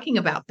remember talking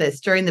about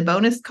this during the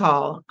bonus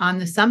call on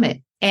the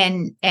summit.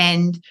 And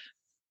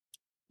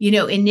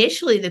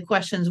initially the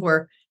questions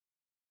were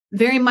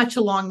very much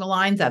along the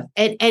lines of,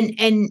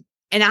 and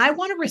I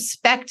want to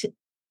respect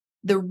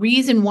the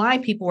reason why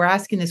people were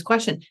asking this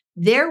question.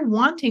 They're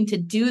wanting to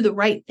do the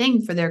right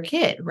thing for their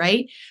kid,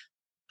 right?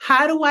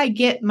 how do I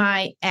get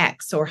my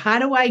ex, or how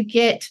do I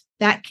get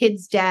that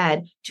kid's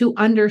dad to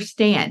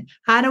understand?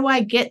 How do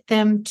I get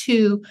them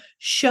to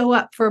show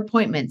up for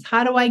appointments?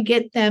 How do I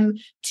get them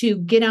to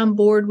get on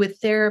board with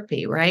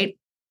therapy? Right.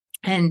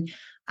 And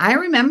I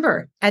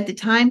remember at the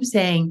time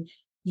saying,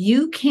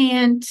 you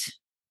can't,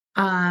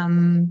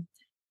 um,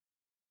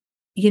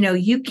 you know,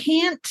 you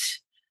can't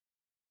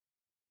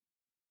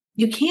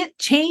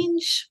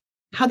change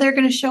how they're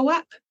going to show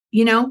up.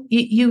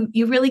 You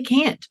really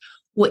can't.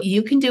 What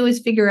you can do is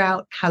figure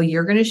out how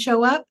you're going to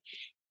show up,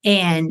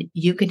 and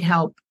you can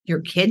help your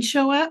kids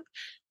show up.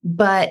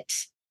 But,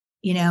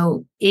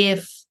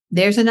 if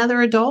there's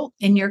another adult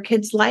in your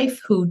kid's life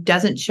who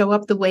doesn't show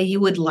up the way you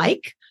would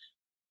like,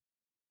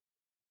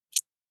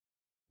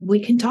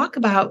 we can talk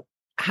about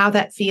how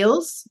that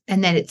feels,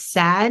 and that it's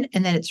sad,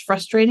 and that it's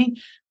frustrating,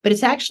 but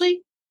it's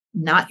actually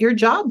not your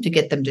job to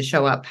get them to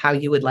show up how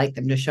you would like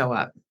them to show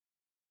up.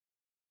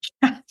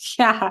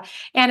 Yeah.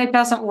 And it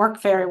doesn't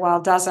work very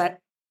well, does it?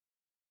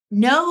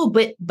 No,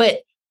 but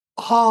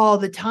all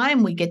the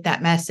time we get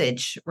that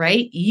message,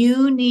 right?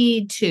 You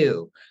need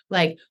to,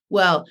 like,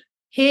 well,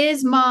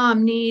 his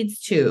mom needs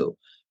to,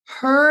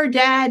 her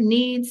dad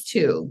needs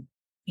to.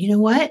 You know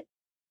what?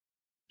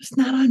 It's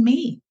not on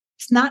me.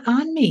 It's not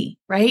on me,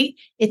 right?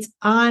 It's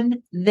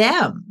on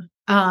them.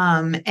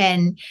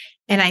 And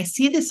I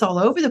see this all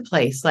over the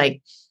place.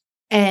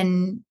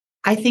 And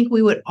I think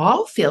we would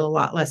all feel a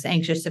lot less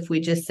anxious if we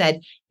just said,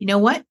 you know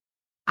what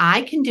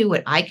I can do,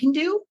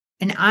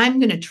 and I'm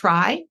going to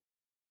try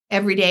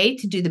every day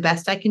to do the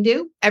best I can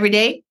do every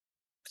day.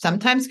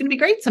 Sometimes it's going to be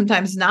great,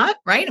 sometimes not,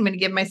 right? I'm going to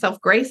give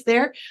myself grace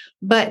there,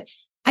 but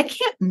I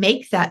can't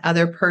make that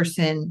other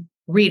person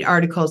read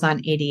articles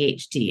on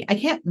ADHD. I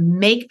can't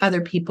make other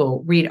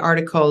people read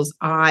articles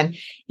on,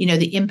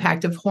 the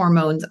impact of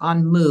hormones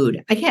on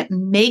mood. I can't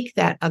make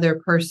that other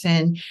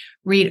person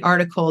read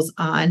articles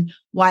on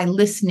why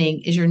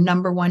listening is your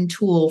number one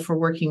tool for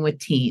working with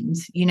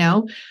teens.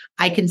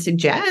 I can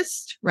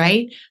suggest,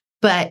 right?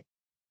 But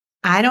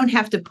I don't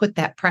have to put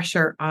that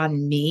pressure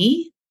on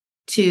me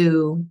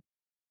to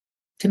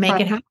make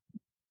Right. it happen.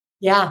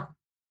 Yeah.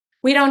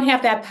 We don't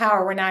have that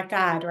power. We're not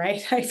God,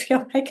 right? I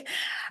feel like,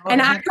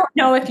 and I don't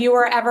know if you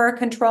were ever a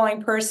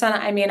controlling person.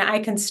 I mean, I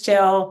can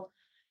still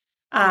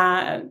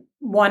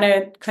want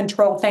to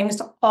control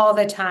things all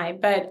the time,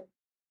 but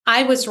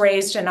I was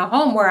raised in a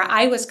home where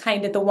I was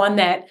kind of the one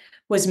that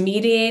was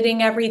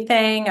mediating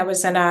everything. I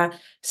was in a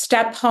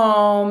step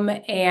home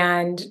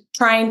and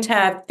trying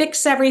to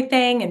fix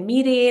everything and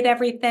mediate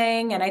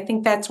everything. And I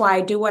think that's why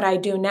I do what I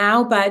do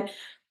now. But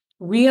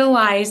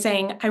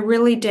realizing I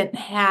really didn't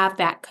have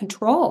that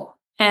control.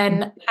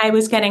 And I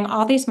was getting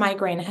all these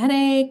migraine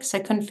headaches. I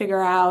couldn't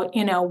figure out,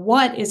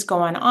 what is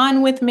going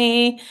on with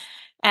me.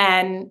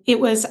 And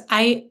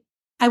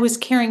I was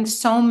carrying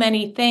so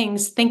many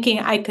things thinking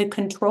I could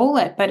control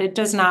it, but it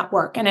does not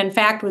work. And in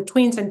fact, with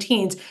tweens and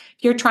teens, if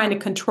you're trying to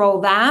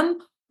control them,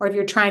 or if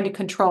you're trying to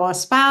control a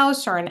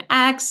spouse or an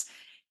ex,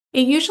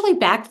 it usually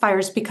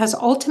backfires because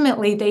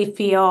ultimately they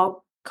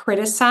feel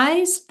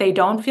criticized, they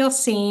don't feel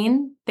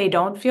seen, they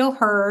don't feel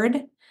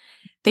heard,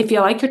 they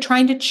feel like you're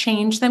trying to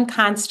change them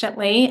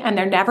constantly and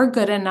they're never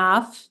good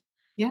enough.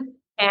 Yeah.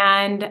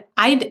 And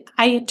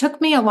it took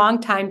me a long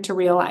time to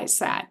realize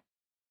that.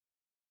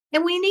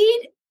 And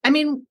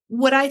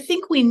what I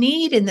think we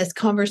need in this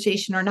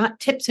conversation are not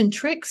tips and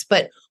tricks,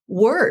 but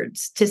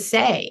words to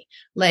say.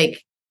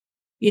 Like,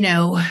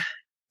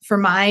 for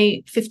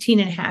my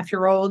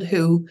 15-and-a-half-year-old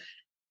who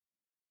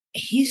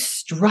he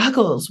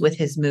struggles with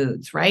his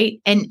moods, right?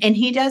 And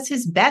he does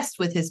his best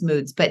with his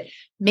moods, but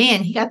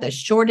man, he got the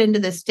short end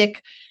of the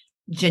stick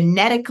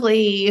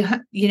genetically,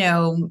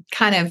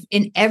 kind of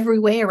in every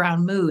way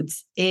around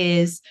moods.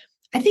 I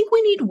think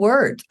we need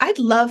words. I'd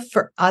love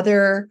for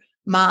other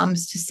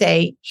moms to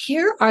say,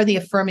 here are the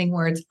affirming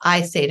words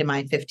I say to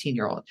my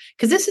 15-year-old.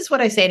 Because this is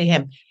what I say to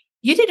him.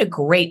 You did a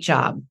great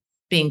job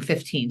being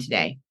 15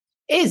 today.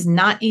 It is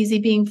not easy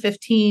being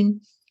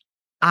 15.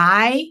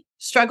 I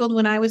struggled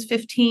when I was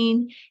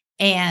 15.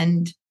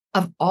 And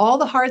of all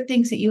the hard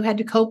things that you had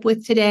to cope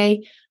with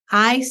today,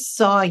 I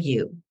saw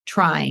you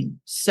trying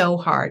so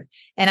hard.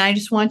 And I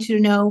just want you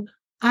to know,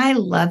 I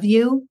love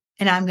you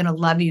and I'm going to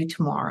love you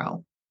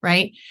tomorrow.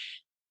 Right.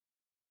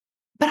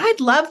 But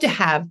I'd love to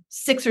have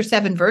 6 or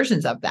 7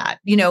 versions of that,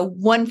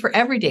 one for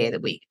every day of the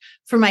week.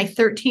 For my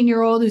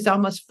 13-year-old who's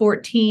almost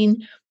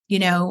 14,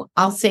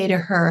 I'll say to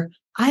her,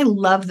 I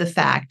love the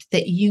fact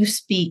that you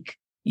speak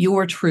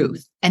your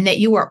truth and that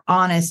you are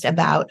honest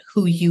about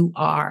who you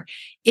are.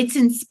 It's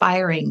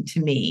inspiring to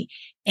me.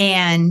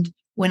 And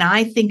when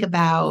I think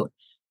about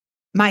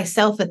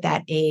myself at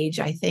that age,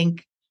 I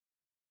think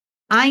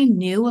I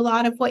knew a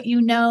lot of what you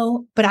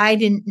know, but I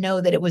didn't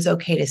know that it was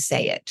okay to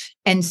say it.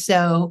 And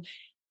so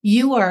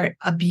you are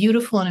a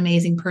beautiful and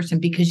amazing person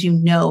because you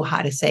know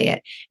how to say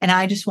it. And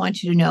I just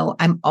want you to know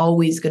I'm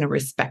always going to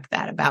respect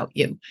that about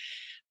you.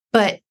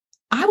 But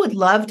I would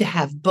love to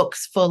have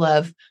books full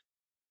of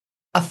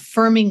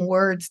affirming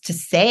words to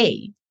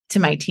say to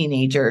my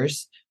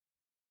teenagers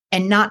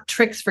and not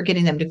tricks for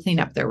getting them to clean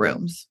up their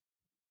rooms.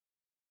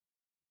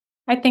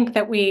 I think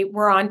that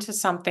we're onto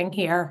something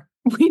here.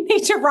 We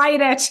need to write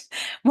it.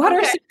 What are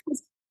Okay.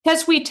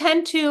 because we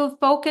tend to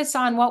focus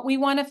on what we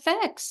want to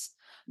fix.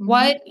 Mhm.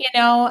 What,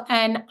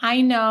 and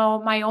I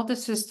know my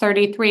oldest is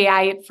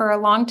 33. For a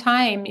long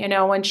time,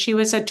 when she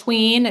was a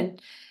tween and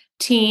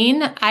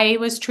teen, I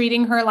was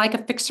treating her like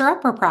a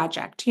fixer-upper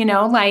project,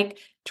 like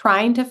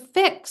trying to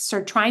fix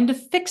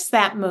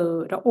that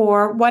mood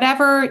or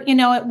whatever,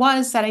 it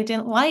was that I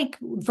didn't like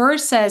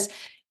versus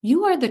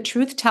you are the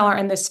truth teller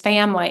in this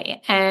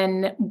family.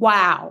 And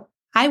wow,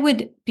 I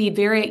would be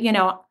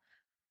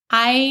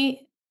I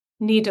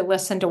need to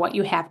listen to what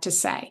you have to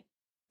say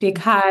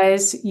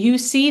because you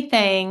see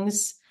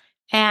things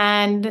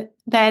and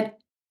that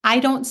I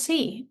don't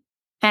see.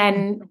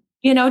 And,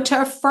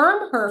 to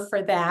affirm her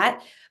for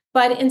that.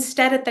 But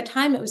instead, at the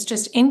time, it was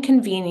just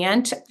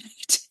inconvenient.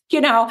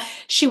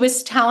 She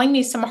was telling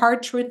me some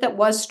hard truth that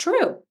was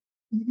true.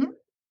 Mhm.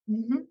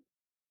 Mhm.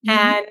 Mhm.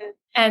 And,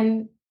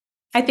 and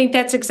I think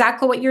that's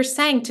exactly what you're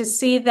saying to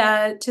see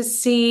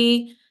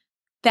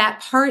that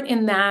part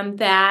in them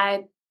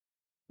that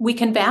we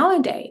can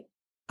validate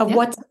of Yeah.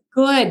 what's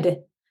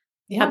good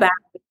Yeah.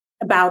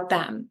 about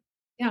them.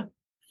 Yeah.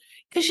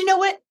 Because you know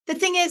what? The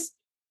thing is,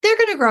 they're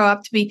going to grow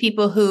up to be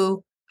people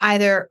who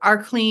either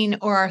are clean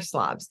or are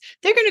slobs.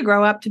 They're going to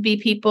grow up to be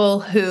people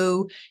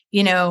who,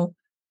 you know,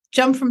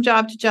 jump from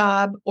job to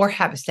job or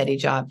have a steady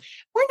job.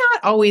 We're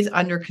not always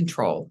under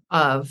control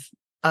of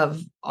all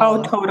Oh,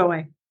 of,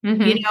 totally. you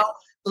Mm-hmm. know,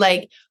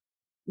 like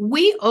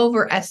we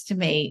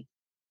overestimate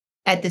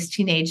at this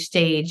teenage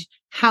stage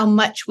how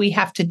much we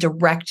have to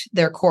direct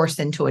their course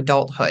into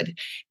adulthood.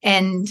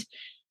 And,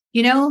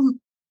 you know,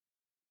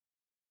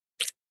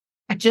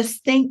 I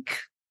just think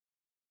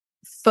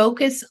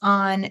focus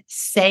on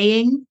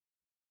saying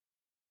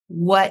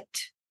what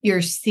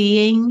you're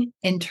seeing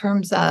in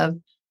terms of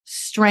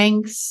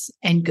strengths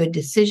and good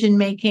decision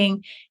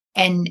making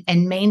and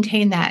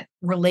maintain that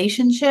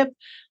relationship.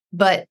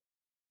 But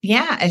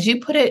yeah, as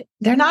you put it,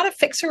 they're not a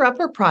fixer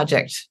upper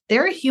project.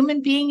 They're a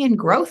human being in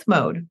growth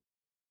mode.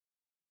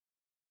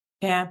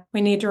 Yeah,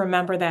 we need to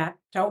remember that,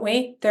 don't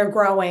we? They're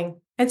growing.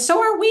 And so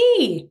are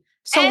we.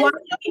 So why And do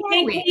we so are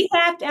think we. we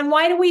have to, and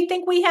why do we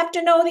think we have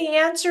to know the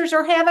answers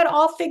or have it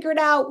all figured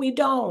out? We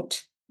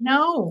don't.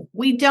 No,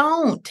 we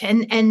don't.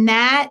 And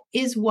that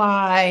is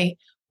why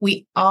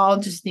we all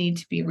just need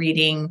to be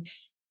reading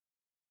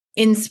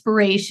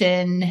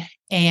inspiration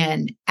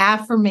and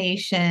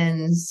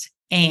affirmations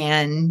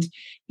and,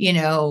 you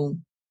know,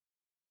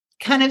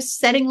 kind of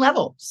setting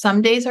level.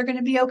 Some days are going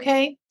to be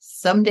okay.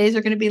 Some days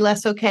are going to be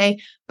less okay.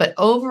 But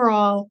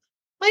overall,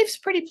 life's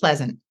pretty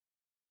pleasant.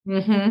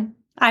 Mm-hmm.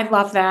 I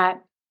love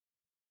that.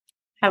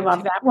 I I do too.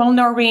 love that. Well,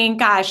 Noreen,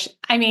 gosh,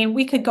 I mean,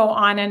 we could go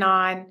on and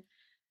on.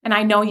 And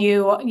I know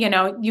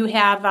you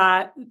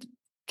have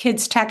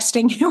kids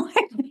texting you,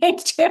 I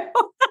think, too.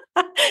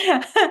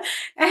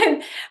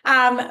 and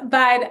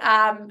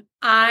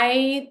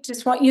I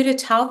just want you to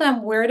tell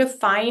them where to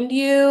find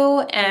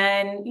you.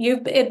 And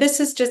this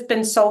has just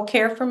been soul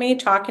care for me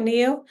talking to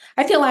you.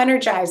 I feel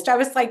energized. I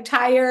was like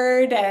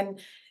tired and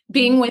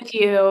being with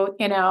you,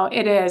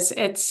 it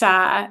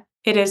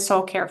is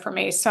soul care for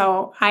me.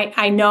 So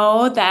I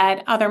know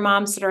that other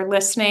moms that are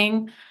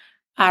listening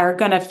are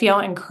going to feel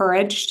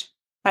encouraged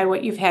by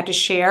what you've had to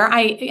share.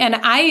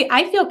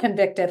 I feel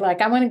convicted.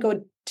 Like I want to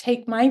go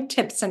take my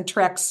tips and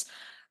tricks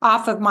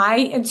off of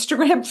my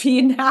Instagram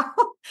feed now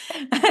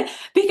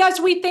because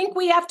we think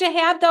we have to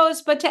have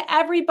those, but to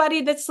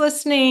everybody that's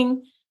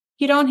listening,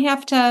 you don't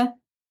have to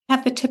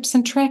have the tips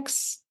and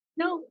tricks.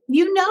 No,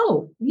 you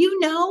know,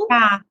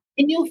 Yeah.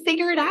 and you'll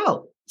figure it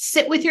out.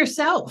 Sit with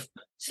yourself.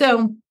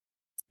 So,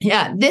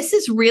 yeah, this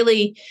is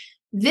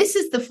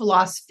the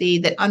philosophy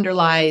that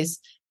underlies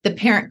the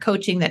parent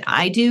coaching that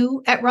I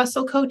do at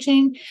Russell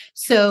Coaching.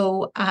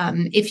 So,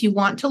 if you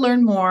want to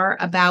learn more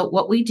about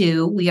what we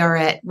do, we are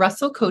at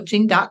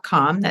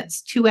russellcoaching.com.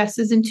 That's two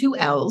S's and two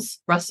L's,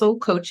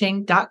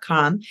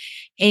 russellcoaching.com.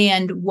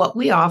 And what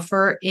we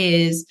offer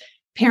is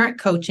parent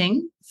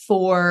coaching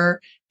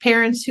for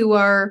parents who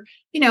are,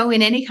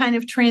 in any kind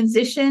of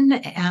transition,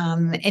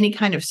 any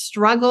kind of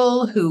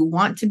struggle, who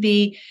want to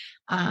be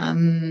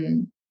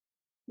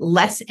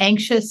less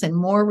anxious and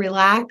more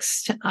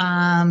relaxed,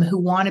 who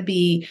want to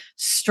be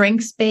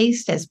strengths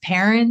based as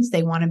parents.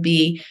 They want to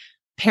be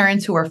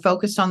parents who are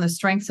focused on the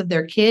strengths of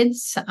their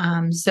kids.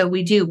 So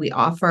we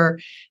offer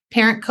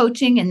parent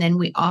coaching, and then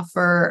we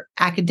offer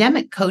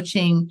academic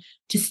coaching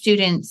to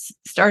students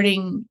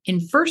starting in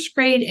first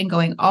grade and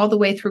going all the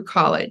way through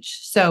college.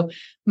 So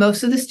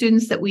most of the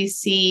students that we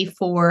see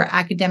for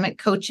academic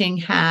coaching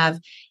have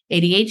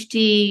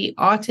ADHD,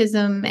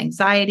 autism,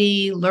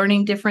 anxiety,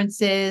 learning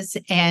differences,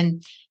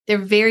 and they're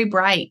very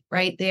bright,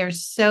 right? They are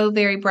so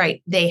very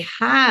bright. They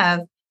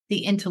have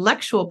the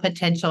intellectual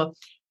potential.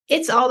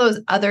 It's all those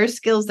other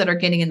skills that are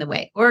getting in the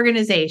way: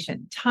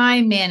 organization,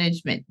 time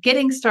management,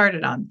 getting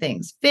started on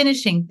things,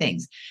 finishing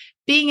things,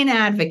 being an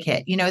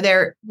advocate.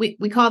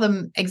 We call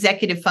them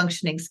executive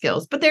functioning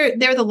skills, but they're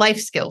the life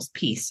skills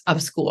piece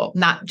of school,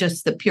 not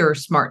just the pure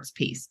smarts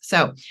piece.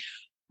 So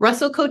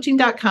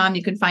russellcoaching.com.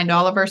 You can find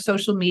all of our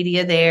social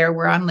media there.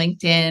 We're on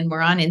LinkedIn.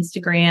 We're on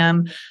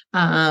Instagram.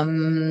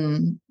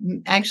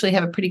 Actually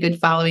have a pretty good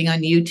following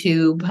on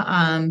YouTube.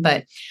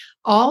 But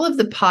all of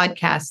the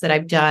podcasts that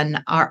I've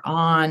done are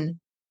on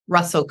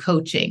Russell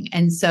Coaching.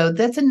 And so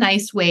that's a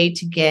nice way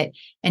to get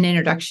an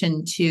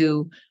introduction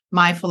to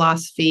my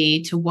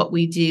philosophy, to what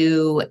we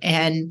do,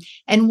 and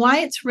why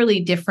it's really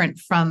different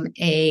from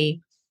a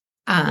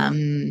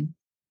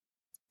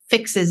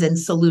fixes and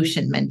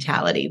solution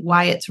mentality,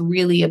 why it's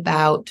really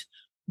about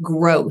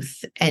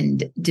growth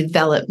and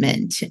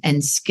development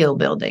and skill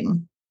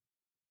building.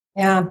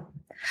 Yeah.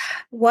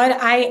 What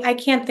I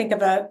can't think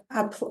of a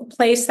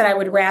place that I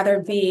would rather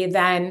be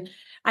than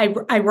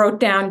I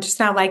wrote down just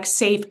now, like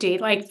safety,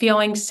 like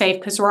feeling safe,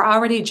 because we're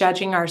already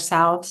judging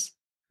ourselves.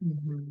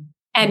 Mm-hmm.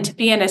 And to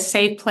be in a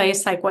safe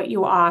place like what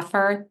you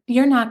offer,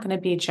 you're not going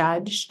to be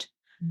judged.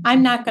 Mm-hmm.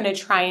 I'm not going to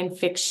try and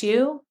fix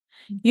you.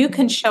 You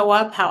can show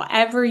up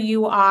however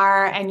you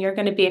are, and you're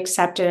going to be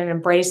accepted and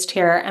embraced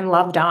here and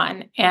loved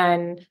on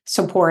and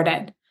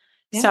supported.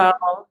 Yeah. So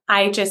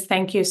I just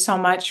thank you so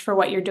much for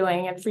what you're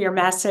doing and for your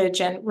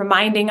message and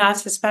reminding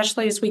us,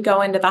 especially as we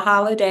go into the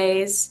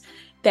holidays,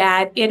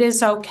 that it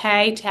is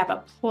okay to have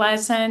a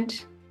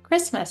pleasant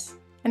Christmas.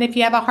 And if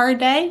you have a hard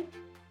day,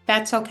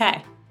 that's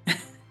okay.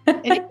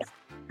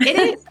 It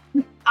is.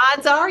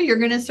 Odds are you're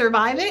going to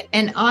survive it.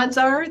 And odds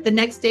are the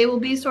next day will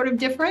be sort of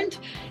different.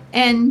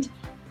 And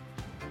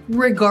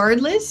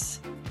regardless,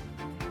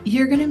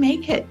 you're going to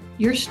make it.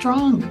 You're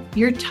strong.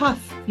 You're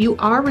tough. You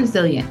are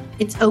resilient.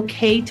 It's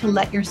okay to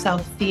let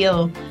yourself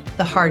feel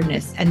the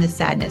hardness and the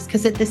sadness,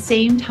 because at the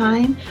same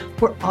time,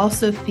 we're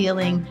also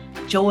feeling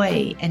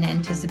joy and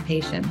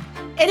anticipation.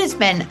 It has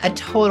been a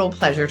total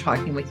pleasure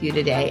talking with you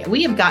today.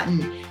 We have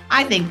gotten,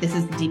 I think this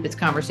is the deepest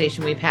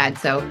conversation we've had.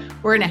 So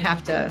we're going to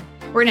have to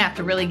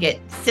really get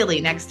silly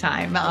next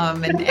time.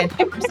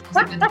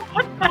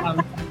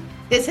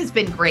 This has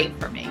been great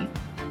for me.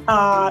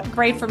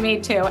 Great for me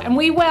too. And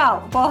we'll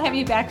have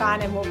you back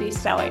on and we'll be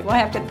silly. We'll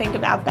have to think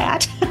about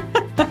that.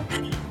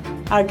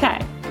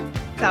 Okay.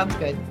 Sounds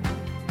good.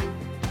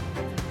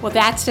 Well,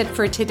 that's it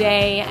for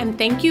today. And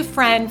thank you,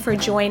 friend, for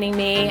joining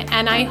me.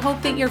 And I hope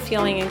that you're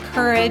feeling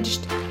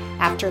encouraged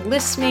after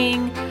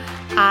listening.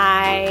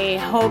 I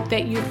hope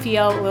that you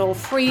feel a little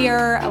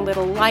freer, a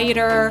little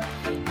lighter,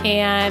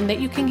 and that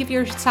you can give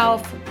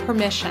yourself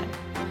permission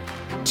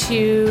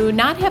to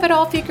not have it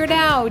all figured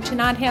out, to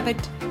not have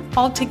it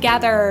all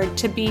together,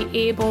 to be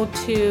able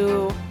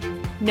to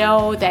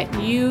know that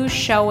you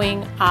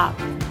showing up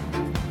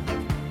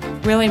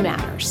really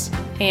matters.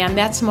 And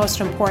that's the most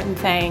important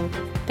thing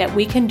that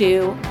we can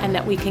do and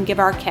that we can give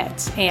our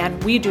kids.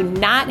 And we do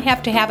not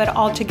have to have it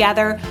all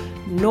together,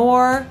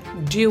 nor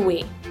do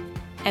we.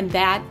 And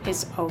that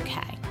is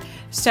okay.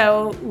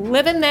 So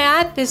live in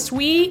that this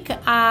week.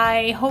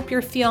 I hope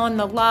you're feeling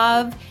the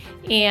love,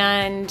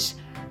 and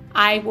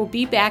I will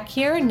be back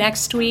here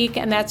next week,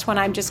 and that's when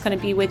I'm just going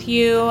to be with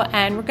you,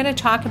 and we're going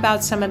to talk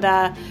about some of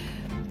the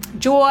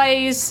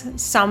joys,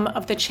 some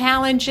of the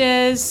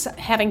challenges,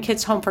 having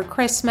kids home for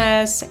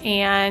Christmas,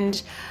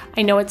 and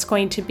I know it's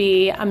going to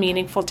be a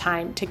meaningful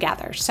time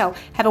together. So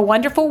have a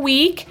wonderful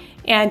week,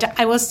 and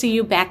I will see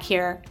you back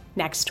here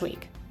next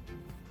week.